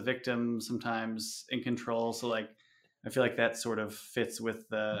sometimes a victim, sometimes in control. So like, I feel like that sort of fits with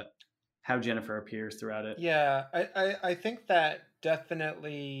how Jennifer appears throughout it. Yeah, I think that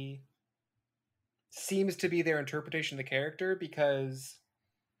definitely seems to be their interpretation of the character, because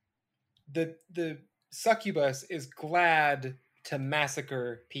the succubus is glad to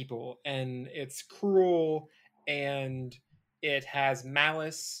massacre people, and it's cruel, and it has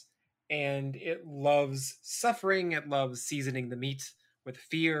malice, and it loves suffering, it loves seasoning the meat with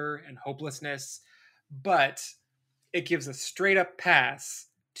fear and hopelessness, but it gives a straight up pass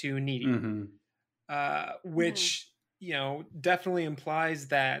to Needy, which, you know, definitely implies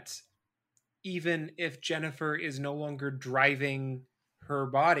that even if Jennifer is no longer driving her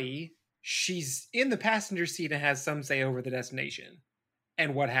body, she's in the passenger seat and has some say over the destination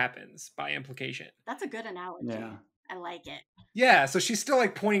and what happens by implication. That's a good analogy. Yeah. I like it. Yeah, so she's still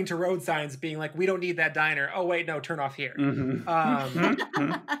like pointing to road signs being like, we don't need that diner. Oh, wait, no, turn off here.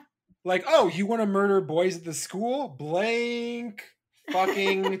 Like, oh, you want to murder boys at the school? Blank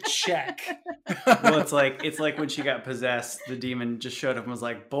fucking check. Well, it's like when she got possessed, the demon just showed up and was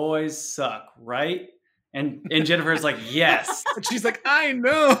like, boys suck, right? And Jennifer's like, yes. And she's like, I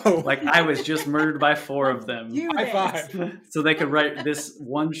know. Like, I was just murdered by 4 of them. High five. So they could write this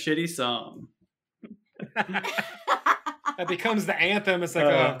one shitty song. That becomes the anthem. It's like,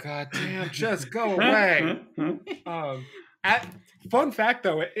 oh, god damn, just go away. Fun fact,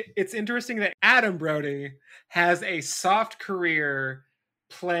 though, it's interesting that Adam Brody has a soft career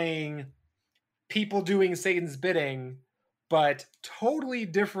playing people doing Satan's bidding, but totally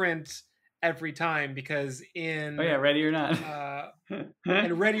different every time, because in Ready or Not,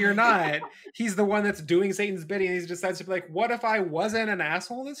 and Ready or Not, he's the one that's doing Satan's bidding, and he decides to be like, what if I wasn't an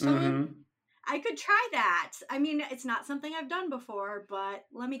asshole this time? I could try that. I mean, it's not something I've done before, but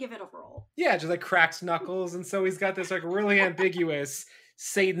let me give it a roll. Yeah, just like cracks knuckles, and so he's got this like really ambiguous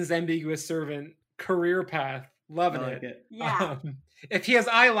Satan's ambiguous servant career path. Loving it. Yeah. If he has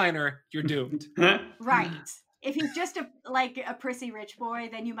eyeliner, you're doomed. Right. If he's just a prissy rich boy,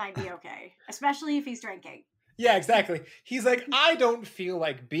 then you might be okay, especially if he's drinking. Yeah, exactly. He's like, I don't feel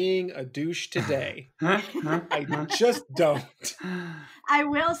like being a douche today. I just don't. I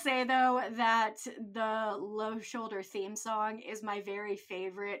will say, though, that the Low Shoulder theme song is my very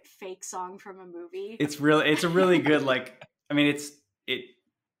favorite fake song from a movie. It's a really good, like, I mean, it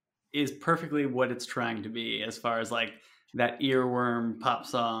is perfectly what it's trying to be, as far as like that earworm pop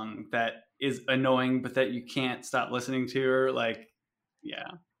song that is annoying, but that you can't stop listening to, or like, yeah.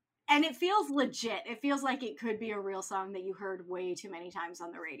 And it feels legit. It feels like it could be a real song that you heard way too many times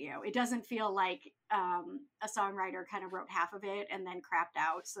on the radio. It doesn't feel like a songwriter kind of wrote half of it and then crapped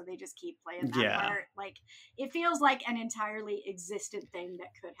out, so they just keep playing that part. Like, it feels like an entirely existent thing that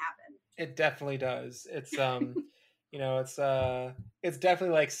could happen. It definitely does. It's you know, it's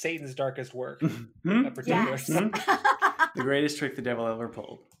definitely like Satan's darkest work. Yes. The greatest trick the devil ever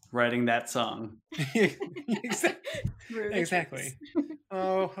pulled. writing that song. Exactly.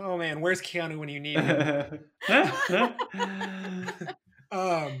 Oh man, where's Keanu when you need him?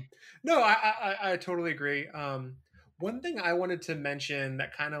 No, I totally agree. One thing I wanted to mention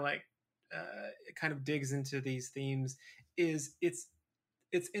that kind of kind of digs into these themes is it's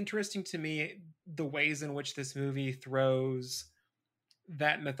interesting to me the ways in which this movie throws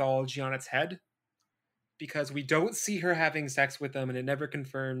that mythology on its head, because we don't see her having sex with them and it never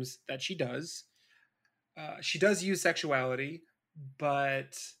confirms that she does. She does use sexuality,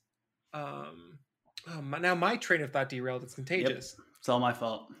 but now my train of thought derailed. It's contagious. Yep. It's all my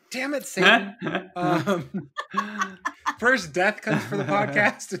fault. Damn it, Satan. First death comes for the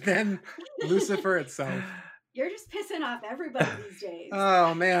podcast, and then Lucifer itself. You're just pissing off everybody these days.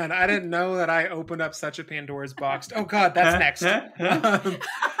 Oh man, I didn't know that I opened up such a Pandora's box. Oh god, that's next.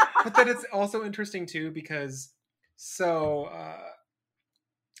 But then it's also interesting too, because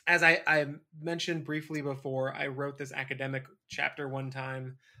as I mentioned briefly before, I wrote this academic chapter one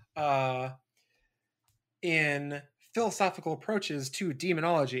time in Philosophical Approaches to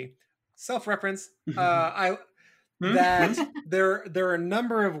Demonology. Self-reference. That there are a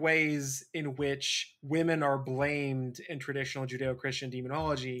number of ways in which women are blamed in traditional Judeo-Christian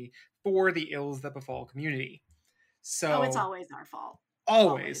demonology for the ills that befall community. So it's always our fault.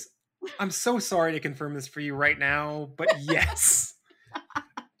 Always. I'm so sorry to confirm this for you right now, but yes.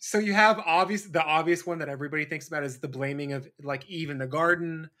 So you have the obvious one that everybody thinks about is the blaming of like Eve in the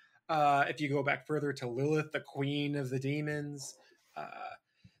garden. If you go back further to Lilith, the queen of the demons.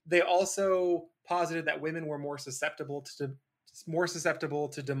 They also posited that women were more susceptible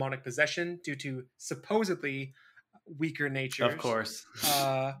to demonic possession due to supposedly weaker natures. Of course.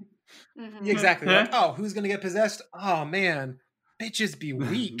 Exactly. Like, oh, who's going to get possessed? Oh, man. Bitches be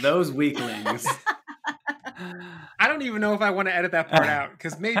weak. Those weaklings. I don't even know if I want to edit that part out,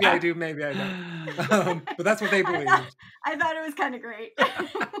 because maybe I do, maybe I don't. But that's what they believe. I thought it was kind of great.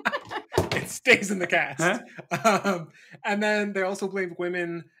 It stays in the cast. And then they also blamed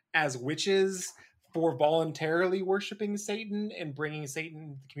women as witches for voluntarily worshiping Satan and bringing Satan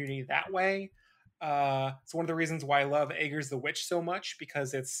into the community that way. It's one of the reasons why I love Eggers the Witch so much,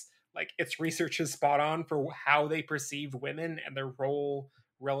 because its research is spot on for how they perceive women and their role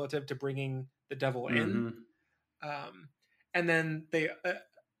relative to bringing the devil in. And then they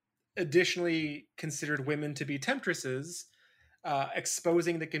additionally considered women to be temptresses,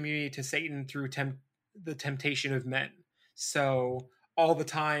 exposing the community to Satan through the temptation of men. So all the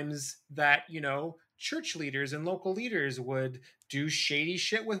times that, church leaders and local leaders would do shady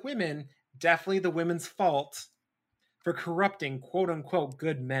shit with women, definitely the women's fault for corrupting quote unquote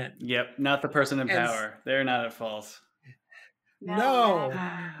good men. Yep. Not the person in power. They're not at fault. No,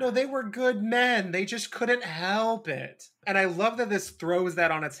 they were good men. They just couldn't help it. And I love that this throws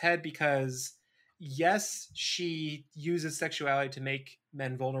that on its head, because yes, she uses sexuality to make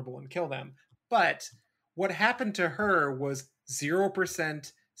men vulnerable and kill them. But what happened to her was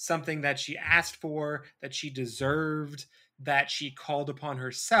 0% something that she asked for, that she deserved, that she called upon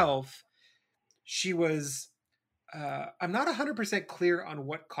herself. She was, I'm not 100% clear on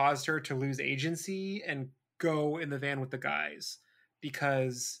what caused her to lose agency and go in the van with the guys,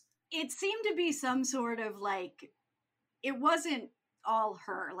 because it seemed to be some sort of it wasn't all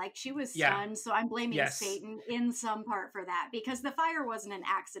her. She was stunned, so I'm blaming Satan in some part for that, because the fire wasn't an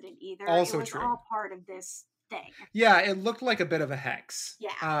accident either. Also it was true. all part of this thing. Yeah, it looked like a bit of a hex.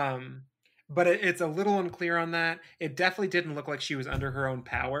 Yeah. But it's a little unclear on that. It definitely didn't look like she was under her own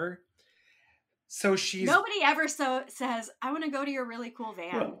power. So nobody ever says, I want to go to your really cool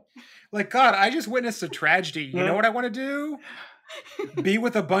van. God, I just witnessed a tragedy. You know what I want to do? Be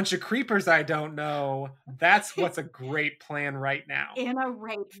with a bunch of creepers I don't know. That's what's a great plan right now. In a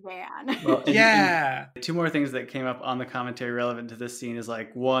rape van. Well, yeah. And two more things that came up on the commentary relevant to this scene is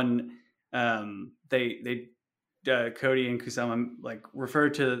one, they Cody and Kusama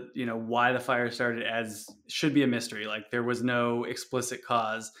referred to why the fire started as should be a mystery. There was no explicit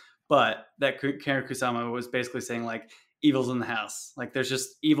cause. But that Karen Kusama was basically saying evil's in the house. There's just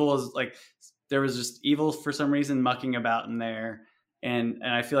evil is there was just evil for some reason mucking about in there. And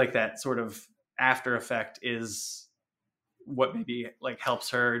I feel like that sort of after effect is what maybe helps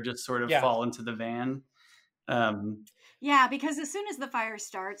her just sort of fall into the van. Yeah, because as soon as the fire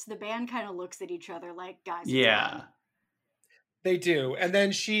starts, the band kind of looks at each other like, guys. Yeah. They do. And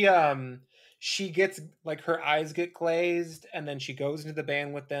then she gets her eyes get glazed, and then she goes into the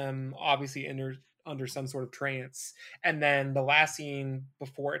band with them, obviously under some sort of trance. And then the last scene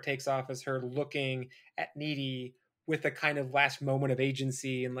before it takes off is her looking at Needy with a kind of last moment of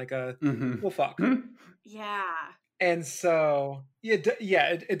agency and well, fuck. Yeah. And so,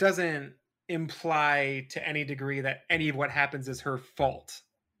 it doesn't imply to any degree that any of what happens is her fault.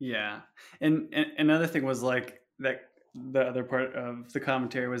 Yeah. And another thing was like that the other part of the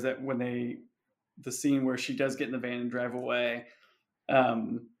commentary was that when the scene where she does get in the van and drive away,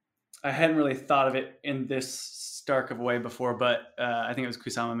 I hadn't really thought of it in this stark of a way before, but I think it was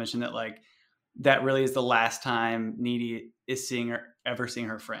Kusama mentioned that like that really is the last time Needy is ever seeing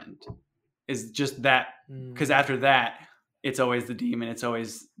her friend. Is just that, because after that, it's always the demon, it's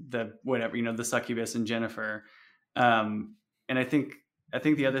always the whatever, the succubus and Jennifer. And I think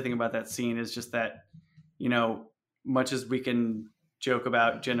the other thing about that scene is just that, much as we can joke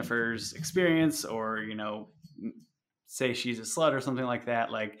about Jennifer's experience or, say she's a slut or something like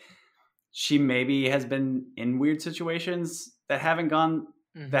that, like she maybe has been in weird situations that haven't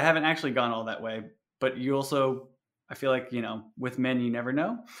actually gone all that way. But you also, I feel like, with men, you never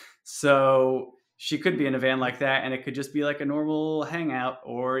know. So she could be in a van like that and it could just be like a normal hangout,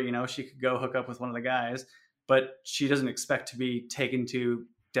 or, she could go hook up with one of the guys, but she doesn't expect to be taken to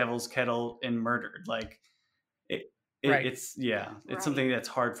Devil's Kettle and murdered. Like Right. It's something that's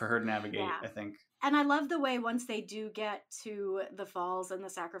hard for her to navigate, I think. And I love the way once they do get to the falls and the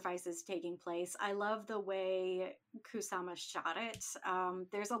sacrifices taking place, I love the way Kusama shot it.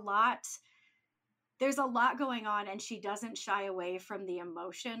 There's a lot going on, and she doesn't shy away from the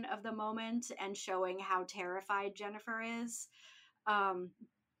emotion of the moment and showing how terrified Jennifer is.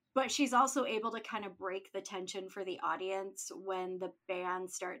 But she's also able to kind of break the tension for the audience when the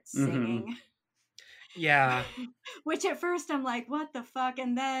band starts singing. Mm-hmm. Yeah. Which at first I'm like, what the fuck?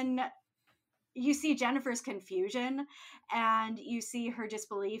 And then you see Jennifer's confusion and you see her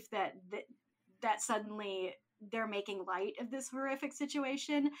disbelief that suddenly they're making light of this horrific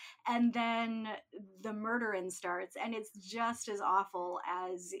situation. And then the murdering starts and it's just as awful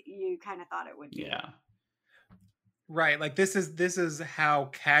as you kind of thought it would be. Yeah. Right. Like this is how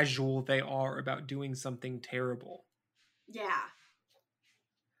casual they are about doing something terrible. Yeah.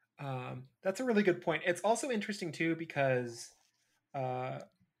 That's a really good point. It's also interesting too, because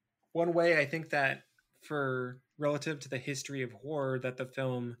one way I think that for relative to the history of horror that the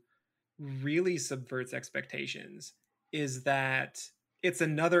film really subverts expectations is that it's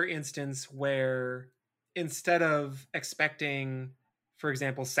another instance where instead of expecting, for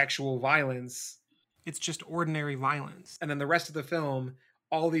example, sexual violence, it's just ordinary violence. And then the rest of the film,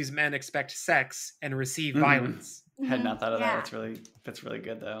 all these men expect sex and receive violence. Had not thought of that. That's really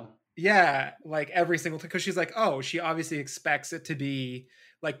good though. Yeah, like every single time, because she's like, oh, she obviously expects it to be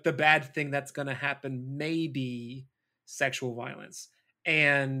like the bad thing that's going to happen, maybe sexual violence.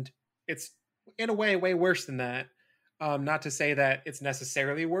 And it's in a way worse than that. Not to say that it's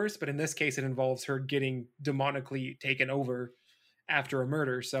necessarily worse, but in this case, it involves her getting demonically taken over after a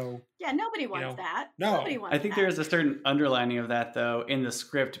murder. So yeah, nobody wants that. No, nobody wants I think there is a certain underlining of that though in the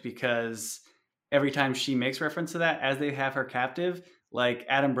script, because every time she makes reference to that, as they have her captive, like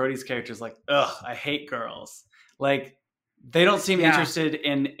Adam Brody's character is like, ugh, I hate girls. Like they don't seem interested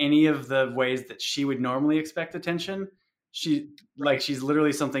in any of the ways that she would normally expect attention. She's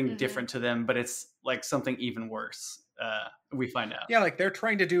literally something different to them, but it's like something even worse. We find out. Yeah, like they're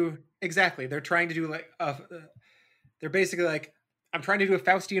trying to do like they're basically like, I'm trying to do a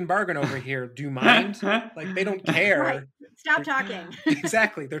Faustian bargain over here. Do you mind? Like they don't care. Right. Stop talking.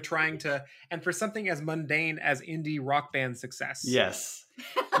 Exactly. They're trying to, and for something as mundane as indie rock band success. Yes.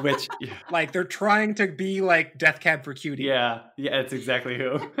 Which like they're trying to be like Death Cab for Cutie. Yeah. Yeah, it's exactly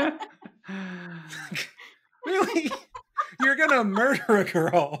who. Really? You're gonna murder a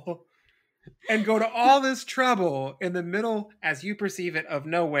girl and go to all this trouble in the middle, as you perceive it, of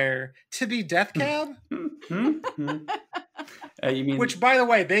nowhere to be Death Cab? You mean, which, by the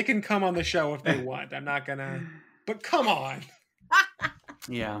way, they can come on the show if they want. I'm not gonna, but come on.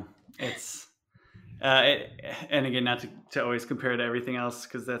 Yeah, it's and again, not to always compare to everything else,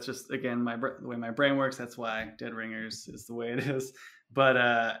 because that's just again the way my brain works. That's why Dead Ringers is the way it is.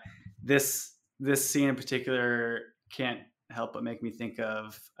 But this scene in particular can't help but make me think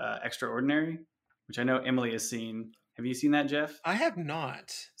of Extraordinary, which I know Emily has seen. Have you seen that, Jeff? I have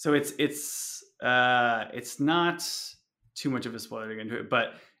not. So it's not too much of a spoiler to get into it,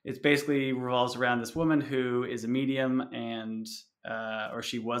 but it's basically revolves around this woman who is a medium and or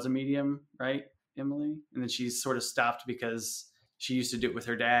she was a medium, right, Emily? And then she's sort of stopped because she used to do it with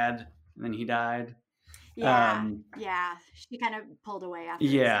her dad and then he died. Yeah, she kind of pulled away after.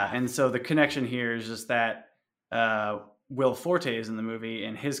 Yeah, and so the connection here is just that Will Forte is in the movie,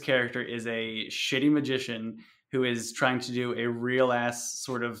 and his character is a shitty magician who is trying to do a real ass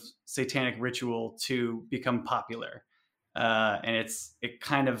sort of satanic ritual to become popular. and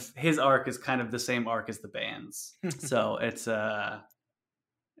his arc is kind of the same arc as the band's. So I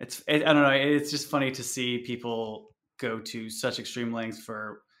don't know. It's just funny to see people go to such extreme lengths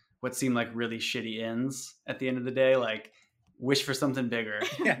for what seem like really shitty ends at the end of the day. Like, wish for something bigger.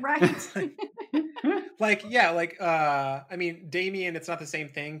 Yeah. Right. I mean, Damien, it's not the same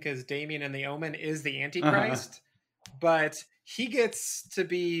thing because Damien in The Omen is the Antichrist, but he gets to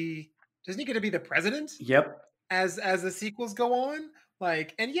be, doesn't he get to be the president? Yep. As the sequels go on?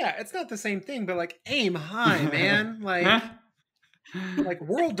 Like, and yeah, it's not the same thing, but like, aim high, man. Like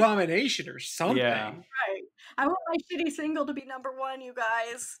world domination or something. Yeah. Right. I want my shitty single to be number 1, you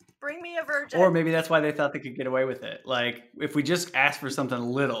guys. Bring me a virgin. Or maybe that's why they thought they could get away with it. Like, if we just ask for something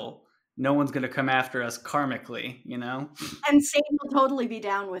little, no one's going to come after us karmically, you know? And Satan will totally be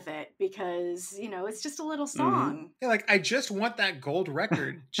down with it because, you know, it's just a little song. Yeah, like, I just want that gold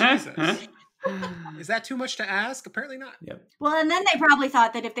record. Jesus. Is that too much to ask? Apparently not. Yep. Well, and then they probably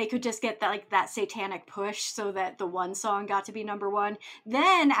thought that if they could just get that satanic push so that the one song got to be number 1,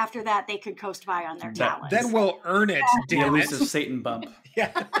 then after that they could coast by on their talents. Then we'll earn it, The damn it. elusive Satan bump.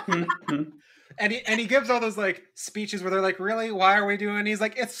 Yeah. And he gives all those like speeches where they're like, really? Why are we doing? And he's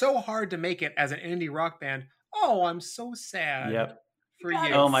like, it's so hard to make it as an indie rock band. Oh, I'm so sad for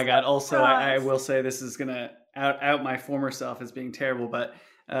you. Oh my God. Also, I will say this is going to out my former self as being terrible, but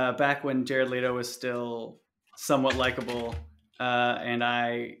back when Jared Leto was still somewhat likable, and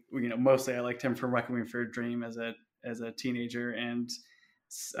mostly I liked him from Requiem for a Dream as a teenager, and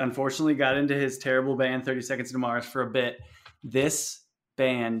unfortunately got into his terrible band 30 Seconds to Mars for a bit. This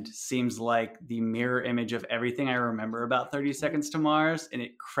band seems like the mirror image of everything I remember about 30 Seconds to Mars, and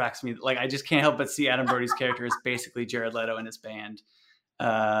it cracks me. Like, I just can't help but see Adam Brody's character as basically Jared Leto in his band.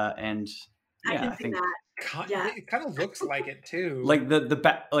 And yeah, I think that. It kind of looks like it too.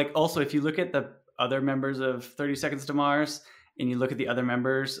 Like also, if you look at the other members of 30 Seconds to Mars and you look at the other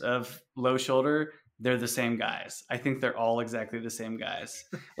members of Low Shoulder, they're the same guys. I think they're all exactly the same guys.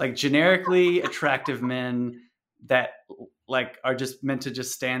 Like, generically attractive men that like are just meant to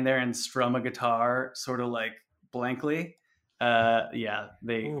just stand there and strum a guitar sort of like blankly.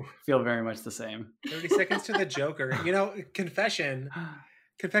 They feel very much the same. 30 Seconds to the Joker. You know, confession,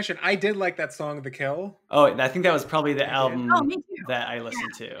 I did like that song, The Kill. Oh, I think that was probably the album that I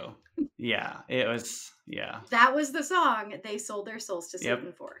listened to. Yeah, it was, That was the song they sold their souls to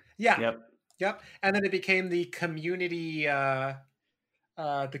Satan for. Yeah. Yep. And then it became the community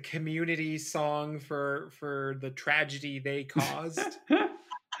song for the tragedy they caused.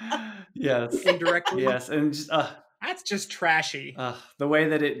 Yes. Indirectly. Yes. And just, that's just trashy. The way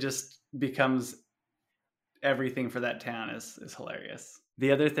that it just becomes everything for that town is hilarious.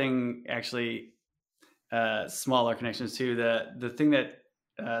 The other thing, actually, smaller connections too. The thing that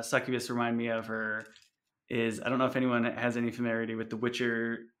Succubus remind me of her is, I don't know if anyone has any familiarity with the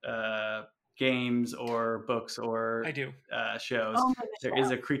Witcher games or books or I do. Shows. There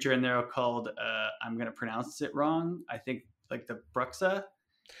is a creature in there called I'm going to pronounce it wrong. I think like the Bruxa,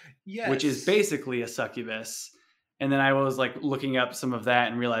 which is basically a succubus. And then I was like looking up some of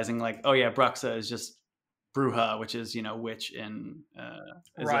that and realizing like, oh yeah, Bruxa is just Bruja, which is, you know, witch in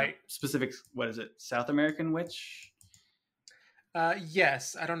right. Specific, what is it? South American witch?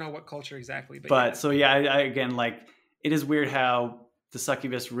 Yes. I don't know what culture exactly, but yeah. So yeah, I again, like, it is weird how the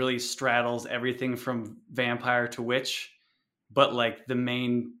succubus really straddles everything from vampire to witch, but like the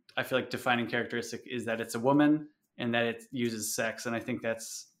main, I feel like, defining characteristic is that it's a woman and that it uses sex. And I think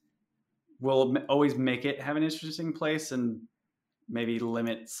will always make it have an interesting place and maybe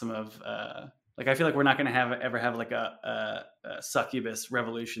limit some of, like, I feel like we're not going to ever have like a succubus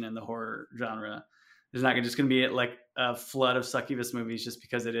revolution in the horror genre. There's not just going to be like a flood of succubus movies just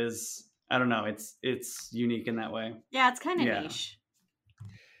because it is, I don't know. It's unique in that way. Yeah. It's kind of niche.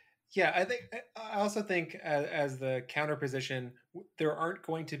 Yeah, I also think as the counterposition, there aren't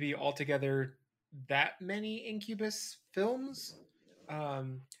going to be altogether that many Incubus films.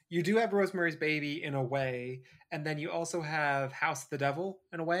 You do have Rosemary's Baby in a way, and then you also have House of the Devil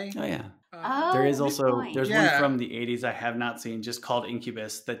in a way. Oh yeah. There's one from the 80s I have not seen, just called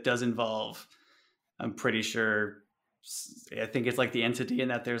Incubus, that does involve, I'm pretty sure, I think it's like the entity in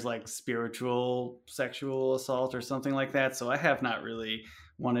that there's like spiritual sexual assault or something like that. So I have not really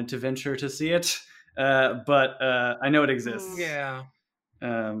wanted to venture to see it, but I know it exists. Yeah.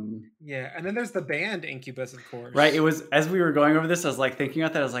 Yeah, and then there's the band Incubus, of course. Right. It was, as we were going over this, I was like thinking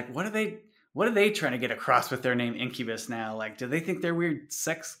about that. I was like, what are they trying to get across with their name Incubus now? Like, do they think they're weird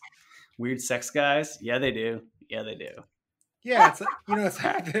sex guys? Yeah, they do. Yeah, it's, you know, it's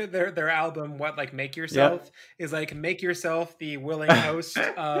their album, what, like Make Yourself, is like, make yourself the willing host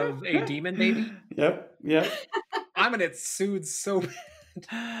of a demon baby. Yep. I'm gonna get sued so bad.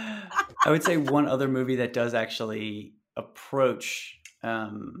 I would say one other movie that does actually approach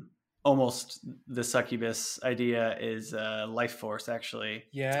almost the succubus idea is Life Force, actually.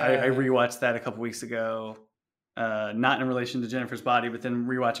 Yeah. I rewatched that a couple weeks ago. Not in relation to Jennifer's Body, but then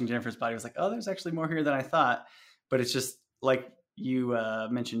rewatching Jennifer's Body, I was like, oh, there's actually more here than I thought. But it's just like you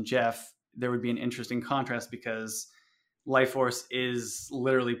mentioned, Jeff, there would be an interesting contrast because Life Force is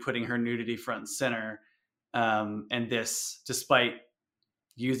literally putting her nudity front and center. And this, despite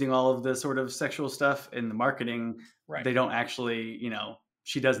using all of the sort of sexual stuff in the marketing, Right. They don't actually,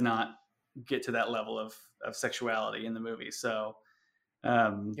 she does not get to that level of sexuality in the movie. So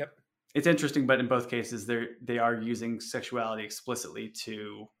Yep. it's interesting, but in both cases, they are using sexuality explicitly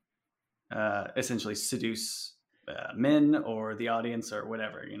to essentially seduce men or the audience or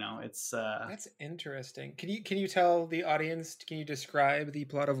whatever. It's That's interesting. Can you tell the audience? Can you describe the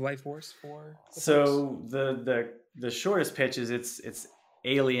plot of Life Force for? So the shortest pitch is it's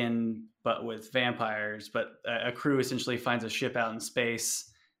Alien but with vampires, but a crew essentially finds a ship out in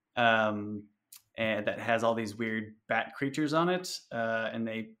space and that has all these weird bat creatures on it, and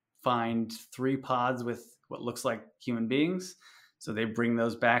they find 3 pods with what looks like human beings. So they bring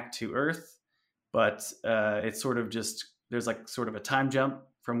those back to Earth, but it's sort of just, there's like sort of a time jump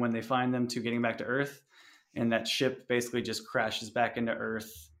from when they find them to getting back to Earth, and that ship basically just crashes back into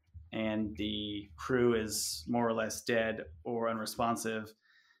Earth, and the crew is more or less dead or unresponsive.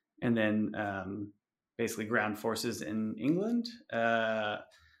 And then basically ground forces in England, what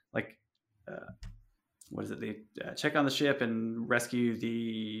is it? They check on the ship and rescue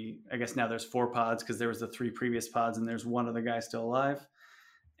I guess now there's 4 pods because there was the 3 previous pods and there's 1 other guy still alive.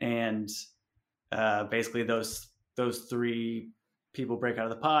 And basically those 3 people break out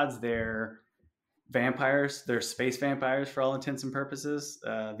of the pods. They're vampires. They're space vampires for all intents and purposes.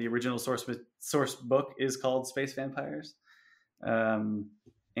 The original source book is called Space Vampires.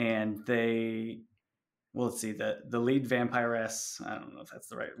 And they, well, let's see, the lead vampiress, I don't know if that's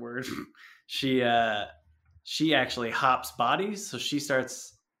the right word. She actually hops bodies. So she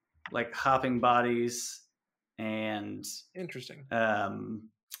starts like hopping bodies, and Interesting.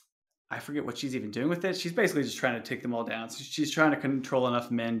 I forget what she's even doing with it. She's basically just trying to take them all down. So she's trying to control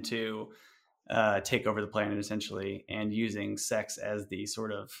enough men to take over the planet essentially, and using sex as the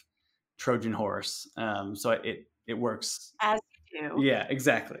sort of Trojan horse. So it works. As you do. Yeah,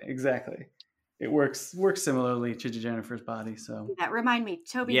 exactly. It works similarly to Jennifer's Body. So That remind me,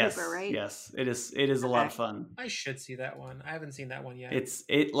 Toby Hooper, right? Yes, it is a lot of fun. I should see that one. I haven't seen that one yet.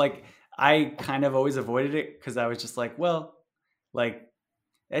 I kind of always avoided it because I was just like, well, like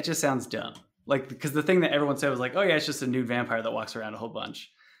that just sounds dumb. Like, because the thing that everyone said was like, oh yeah, it's just a nude vampire that walks around a whole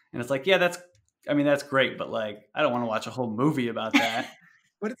bunch, and it's like, yeah, that's great, but like, I don't want to watch a whole movie about that.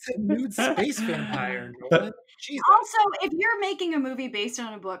 But it's a nude space vampire. Jesus. Also, if you're making a movie based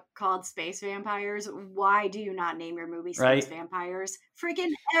on a book called Space Vampires, why do you not name your movie Space Vampires?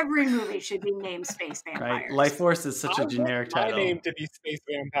 Freaking every movie should be named Space Vampires. Right. Life Force is such a generic title. My name to be Space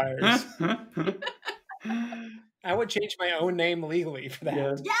Vampires. I would change my own name legally for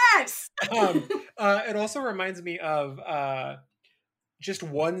that. Yes! It also reminds me of just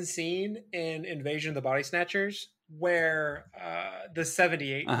one scene in Invasion of the Body Snatchers where the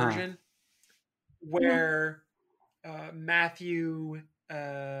 78 version, where Matthew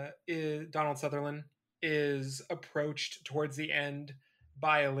Donald Sutherland is approached towards the end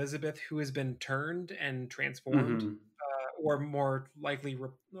by Elizabeth, who has been turned and transformed, or more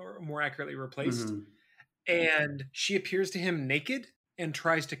accurately replaced. And she appears to him naked and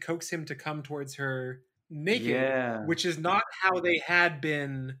tries to coax him to come towards her naked, which is not how they had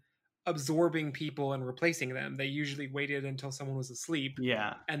been absorbing people and replacing them. They usually waited until someone was asleep,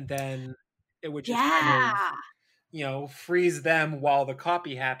 and then it would just kind of, freeze them while the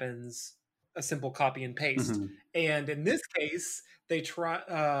copy happens, a simple copy and paste. And in this case,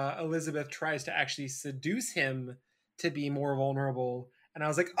 Elizabeth tries to actually seduce him to be more vulnerable, and I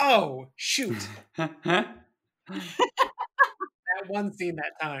was like, oh shoot. That one scene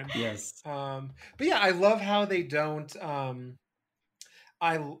that time. Yes. But yeah, I love how they don't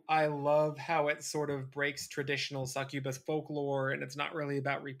I love how it sort of breaks traditional succubus folklore, and it's not really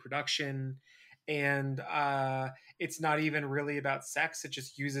about reproduction, and it's not even really about sex. It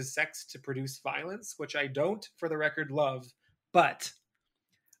just uses sex to produce violence, which I don't, for the record, love. But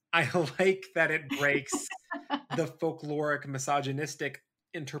I like that it breaks the folkloric, misogynistic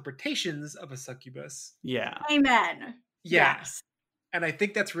interpretations of a succubus. Yeah. Amen. Yes. And I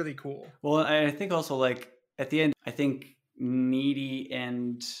think that's really cool. Well, I think also, like, at the end, I think Needy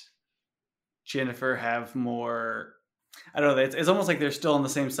and Jennifer have more, I don't know, it's almost like they're still on the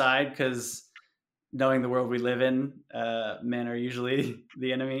same side, because knowing the world we live in, men are usually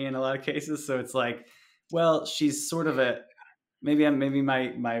the enemy in a lot of cases. So it's like, well, she's sort of maybe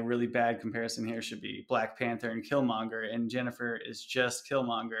my really bad comparison here should be Black Panther and Killmonger, and Jennifer is just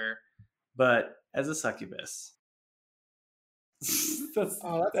Killmonger, but as a succubus.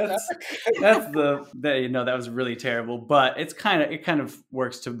 That was really terrible, but it kind of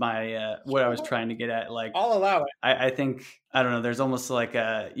works to my what I was trying to get at. Like, I'll allow it. I think, I don't know, there's almost like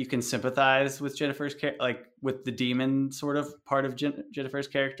you can sympathize with Jennifer's like with the demon sort of part of Jennifer's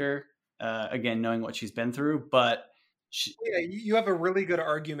character, again, knowing what she's been through, but you have a really good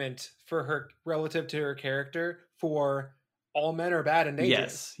argument for her relative to her character for all men are bad in nature.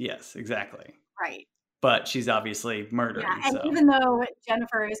 Yes, exactly. Right. But she's obviously murdering. Yeah, and even though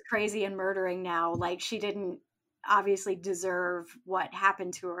Jennifer is crazy and murdering now, like, she didn't obviously deserve what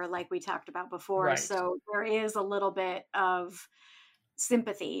happened to her, like we talked about before. Right. So there is a little bit of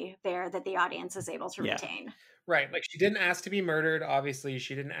sympathy there that the audience is able to retain. Right. Like, she didn't ask to be murdered. Obviously,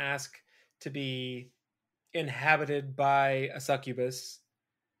 she didn't ask to be inhabited by a succubus.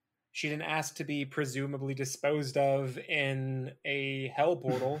 She didn't ask to be presumably disposed of in a hell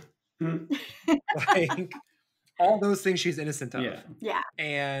portal. Like, all those things she's innocent of. Yeah.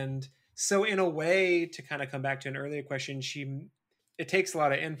 And so in a way, to kind of come back to an earlier question, it takes a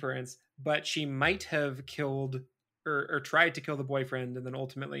lot of inference, but she might have killed or tried to kill the boyfriend, and then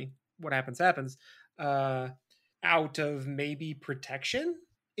ultimately what happens out of maybe protection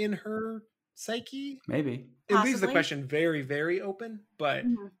in her psyche. Maybe. It leaves the question very, very open, but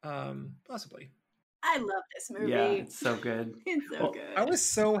possibly. I love this movie. Yeah, it's so good. It's so good. I was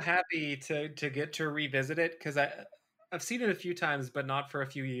so happy to get to revisit it because I've seen it a few times, but not for a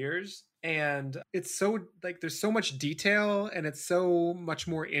few years. And it's so, like, there's so much detail and it's so much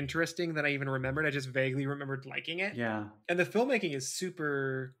more interesting than I even remembered. I just vaguely remembered liking it. Yeah. And the filmmaking is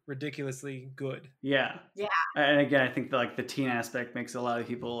super ridiculously good. Yeah. Yeah. And again, I think the teen aspect makes a lot of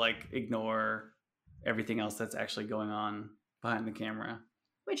people like ignore everything else that's actually going on behind the camera.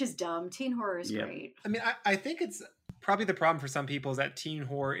 Which is dumb. Teen horror is great. I mean, I think it's probably the problem for some people is that teen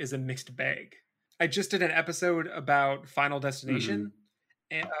horror is a mixed bag. I just did an episode about Final Destination,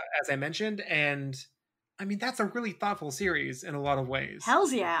 as I mentioned, and I mean, that's a really thoughtful series in a lot of ways.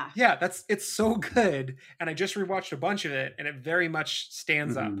 Hells yeah. Yeah, it's so good. And I just rewatched a bunch of it, and it very much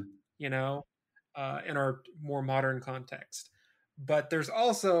stands up, in our more modern context. But there's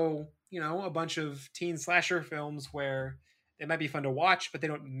also, a bunch of teen slasher films where they might be fun to watch, but they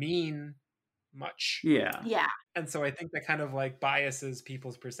don't mean much. Yeah. Yeah. And so I think that kind of like biases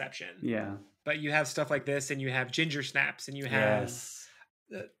people's perception. Yeah. But you have stuff like this, and you have Ginger Snaps, and you have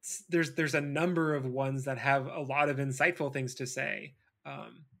there's a number of ones that have a lot of insightful things to say.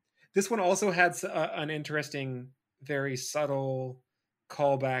 This one also had an interesting, very subtle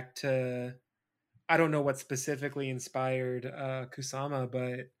callback to, I don't know what specifically inspired Kusama,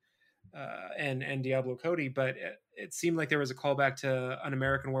 but and Diablo Cody, but it seemed like there was a callback to An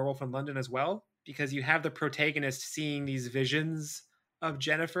American Werewolf in London as well, because you have the protagonist seeing these visions of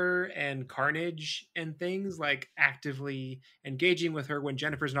Jennifer and carnage and things, like actively engaging with her when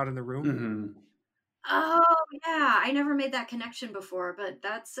Jennifer's not in the room. Oh yeah, I never made that connection before, but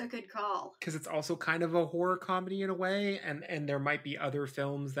that's a good call. Because it's also kind of a horror comedy in a way, and there might be other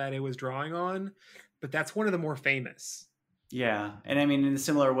films that it was drawing on, but that's one of the more famous. Yeah, and I mean, in a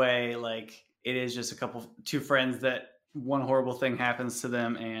similar way, like, it is just two friends that one horrible thing happens to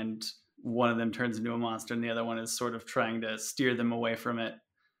them, and one of them turns into a monster, and the other one is sort of trying to steer them away from it.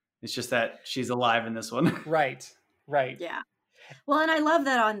 It's just that she's alive in this one. Right. Yeah. Well, and I love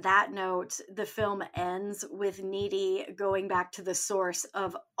that on that note, the film ends with Needy going back to the source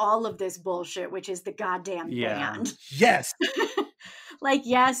of all of this bullshit, which is the goddamn band. Yes. Like,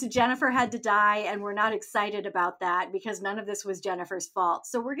 yes, Jennifer had to die, and we're not excited about that because none of this was Jennifer's fault.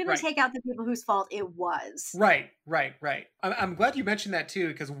 So we're going to take out the people whose fault it was. Right. I'm glad you mentioned that too,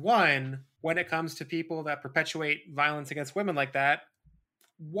 because one, when it comes to people that perpetuate violence against women like that,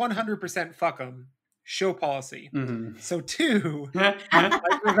 100% fuck them. Show policy. So two, like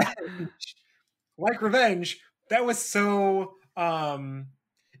revenge, that was so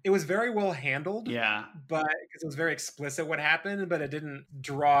it was very well handled. Yeah. But because it was very explicit what happened, but it didn't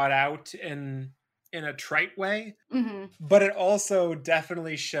draw it out in a trite way. But it also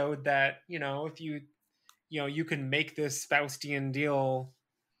definitely showed that, if you can make this Faustian deal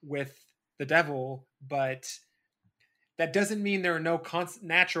with the devil, but that doesn't mean there are no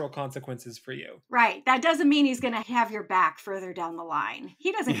natural consequences for you. Right. That doesn't mean he's going to have your back further down the line.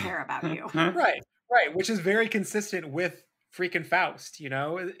 He doesn't care about you. Right. Which is very consistent with freaking Faust.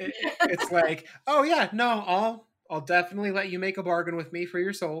 It's like, oh yeah, no, I'll definitely let you make a bargain with me for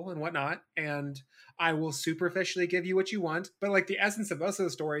your soul and whatnot, and I will superficially give you what you want. But like the essence of most of the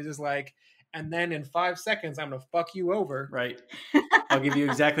stories is like, and then in 5 seconds, I'm gonna fuck you over. Right. I'll give you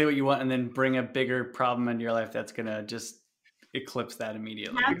exactly what you want, and then bring a bigger problem into your life that's gonna just eclipse that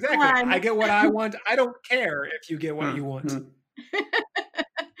immediately. That's Exactly. fun. I get what I want. I don't care if you get what you want.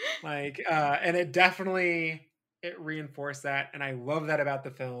 And it definitely reinforced that, and I love that about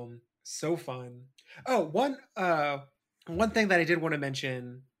the film. So fun. Oh, one thing that I did want to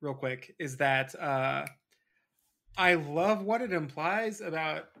mention real quick is that I love what it implies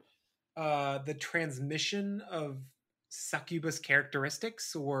about the transmission of succubus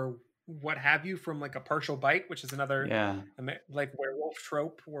characteristics or what have you from like a partial bite, which is another like werewolf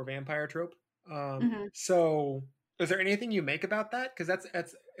trope or vampire trope. So is there anything you make about that? Because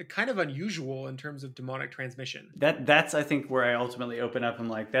that's kind of unusual in terms of demonic transmission. That's I think where I ultimately open up. I'm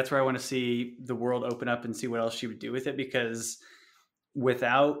like, that's where I want to see the world open up and see what else she would do with it, because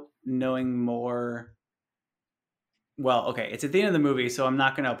without knowing more, well, okay, it's at the end of the movie, so I'm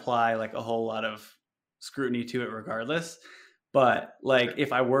not going to apply like a whole lot of scrutiny to it regardless. But like,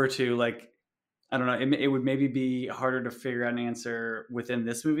 if I were to, like, I don't know, it would maybe be harder to figure out an answer within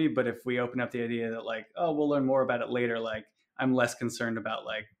this movie. But if we open up the idea that like, oh, we'll learn more about it later, like, I'm less concerned about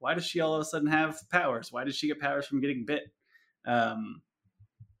like, why does she all of a sudden have powers? Why did she get powers from getting bit?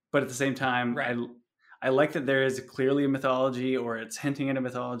 But at the same time, right. I like that there is clearly a mythology, or it's hinting at a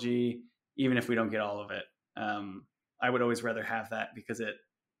mythology, even if we don't get all of it. I would always rather have that, because it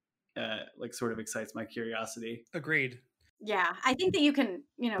like sort of excites my curiosity. Agreed. Yeah, I think that you can,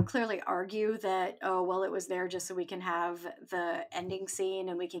 clearly argue that, oh, well, it was there just so we can have the ending scene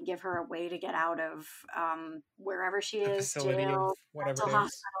and we can give her a way to get out of wherever she is, jail, mental hospital,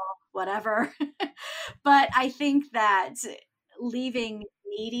 whatever. But I think that leaving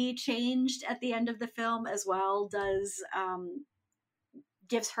Needy changed at the end of the film as well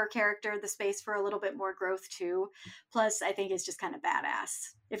gives her character the space for a little bit more growth too. Plus, I think it's just kind of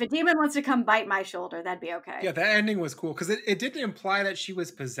badass. If a demon wants to come bite my shoulder, that'd be okay. Yeah, that ending was cool because it didn't imply that she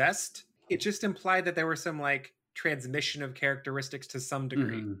was possessed. It just implied that there was some like transmission of characteristics to some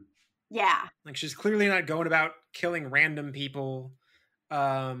degree. Mm-hmm. Yeah. Like she's clearly not going about killing random people.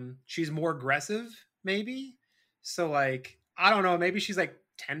 She's more aggressive, maybe. So like, I don't know, maybe she's like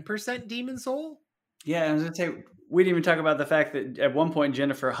 10% demon soul. Yeah, I was gonna say, we didn't even talk about the fact that at one point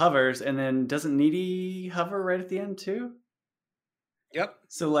Jennifer hovers, and then doesn't Needy hover right at the end too? Yep.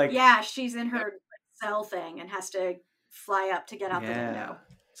 So like, yeah, she's in her cell thing and has to fly up to get out the window.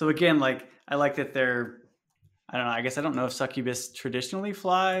 So again, like, I like that they're, I don't know, I guess I don't know if succubus traditionally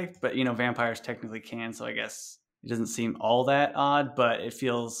fly, but vampires technically can, so I guess it doesn't seem all that odd, but it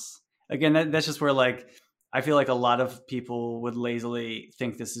feels, again, that's just where like, I feel like a lot of people would lazily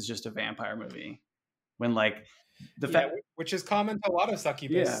think this is just a vampire movie. When like the fact, which is common to a lot of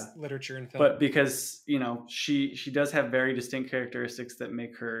succubus literature and film. But because she does have very distinct characteristics that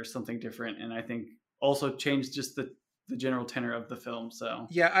make her something different, and I think also change just the general tenor of the film. So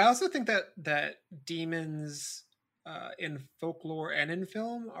yeah, I also think that demons in folklore and in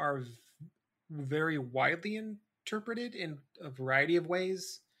film are very widely interpreted in a variety of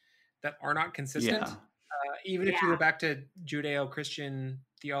ways that are not consistent. Even if you go back to Judeo-Christian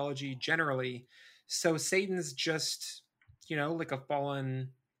theology generally. So Satan's just, like a fallen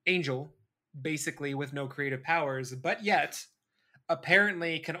angel, basically with no creative powers, but yet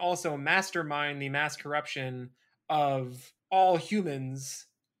apparently can also mastermind the mass corruption of all humans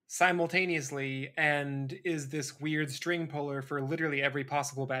simultaneously and is this weird string puller for literally every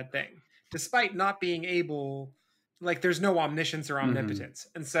possible bad thing, despite not being able, like there's no omniscience or omnipotence.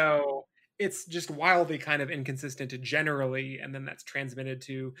 And so it's just wildly kind of inconsistent generally, and then that's transmitted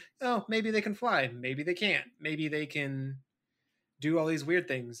to, oh, maybe they can fly, maybe they can't, maybe they can do all these weird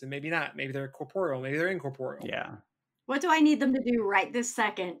things, and maybe not, maybe they're corporeal, maybe they're incorporeal. Yeah. What do I need them to do right this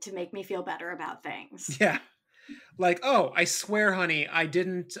second to make me feel better about things? Yeah. Like, oh, I swear, honey, I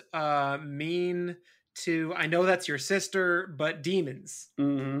didn't mean to, I know that's your sister, but demons.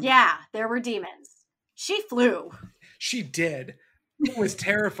 Mm-hmm. Yeah, there were demons. She flew. She did. It was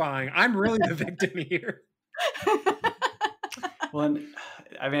terrifying. I'm really the victim here. Well, and,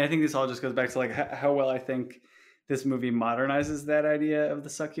 I mean, I think this all just goes back to like how well I think this movie modernizes that idea of the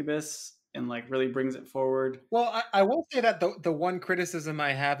succubus and like really brings it forward. Well, I will say that the one criticism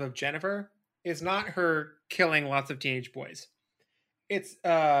I have of Jennifer is not her killing lots of teenage boys. It's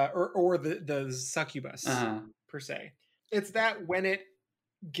or the succubus per se. It's that when it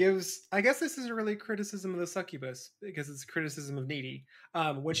gives, I guess this isn't really criticism of the succubus because it's a criticism of Needy.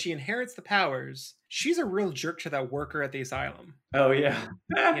 When she inherits the powers, she's a real jerk to that worker at the asylum. Oh yeah.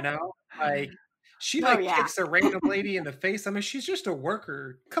 Like She Oh, like yeah. kicks a random lady in the face. I mean, she's just a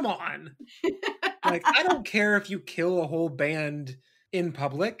worker. Come on. Like, I don't care if you kill a whole band in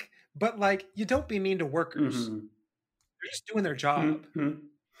public, but like, you don't be mean to workers. Mhm. They're just doing their job. Mhm.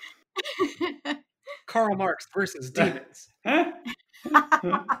 Karl Marx versus demons. Yeah.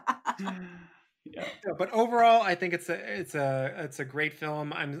 No, but overall, I think it's a great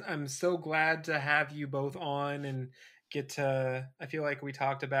film. I'm so glad to have you both on and get to. I feel like we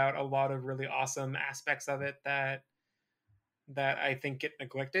talked about a lot of really awesome aspects of it that I think get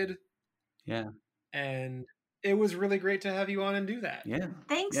neglected. Yeah. And it was really great to have you on and do that. Yeah.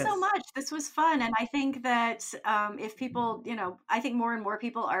 Thanks Yes. so much. This was fun. And I think that if people, I think more and more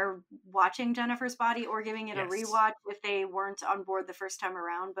people are watching Jennifer's Body or giving it a Yes. rewatch if they weren't on board the first time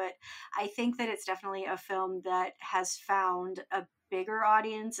around. But I think that it's definitely a film that has found a bigger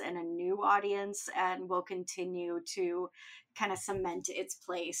audience and a new audience and will continue to kind of cement its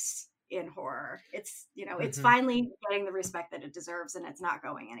place in horror. It's, it's Mhm. finally getting the respect that it deserves and it's not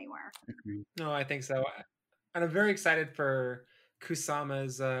going anywhere. No, I think so. And I'm very excited for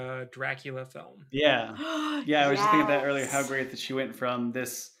Kusama's Dracula film. Yeah. Yeah, I was just thinking that earlier, how Yes. great that she went from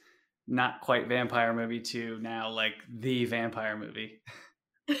this not quite vampire movie to now like the vampire movie.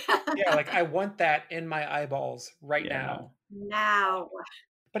 Yeah, like I want that in my eyeballs right Yeah. now. Now.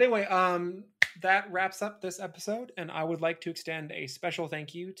 But anyway, that wraps up this episode, and I would like to extend a special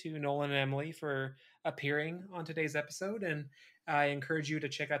thank you to Nolan and Emily for appearing on today's episode, and I encourage you to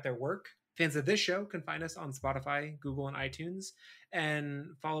check out their work. Fans of this show can find us on Spotify, Google, and iTunes,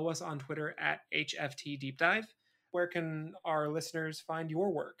 and follow us on Twitter at HFT Deep Dive. Where can our listeners find your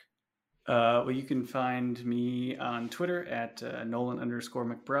work? Well, you can find me on Twitter at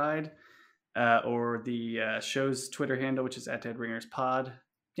Nolan_McBride, or the show's Twitter handle, which is at DeadRingersPod.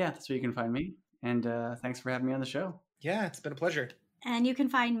 Yeah, that's where you can find me. And thanks for having me on the show. Yeah, it's been a pleasure. And you can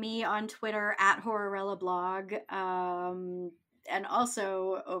find me on Twitter at Horrorella Blog, and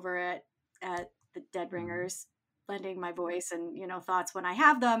also over at the Dead Ringers, lending my voice and thoughts when I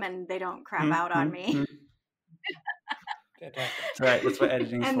have them, and they don't crap out on me. Fantastic. Right, that's what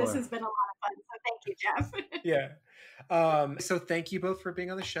editing's And for. this has been a lot of fun, so thank you, Jeff. Yeah. So thank you both for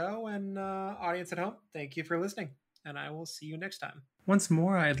being on the show, and audience at home, thank you for listening, and I will see you next time. Once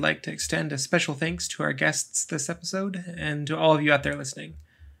more, I'd like to extend a special thanks to our guests this episode and to all of you out there listening.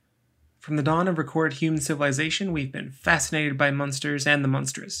 From the dawn of recorded human civilization, we've been fascinated by monsters and the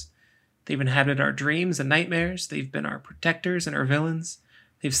monstrous. They've inhabited our dreams and nightmares. They've been our protectors and our villains.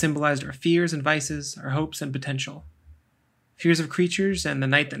 They've symbolized our fears and vices, our hopes and potential. Fears of creatures and the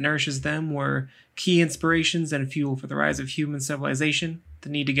night that nourishes them were key inspirations and fuel for the rise of human civilization, the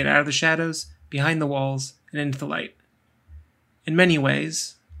need to get out of the shadows, behind the walls, and into the light. In many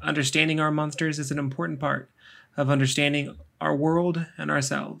ways, understanding our monsters is an important part of understanding our world and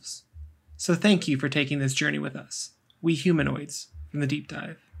ourselves. So thank you for taking this journey with us, we humanoids from the Deep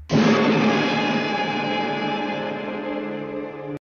Dive.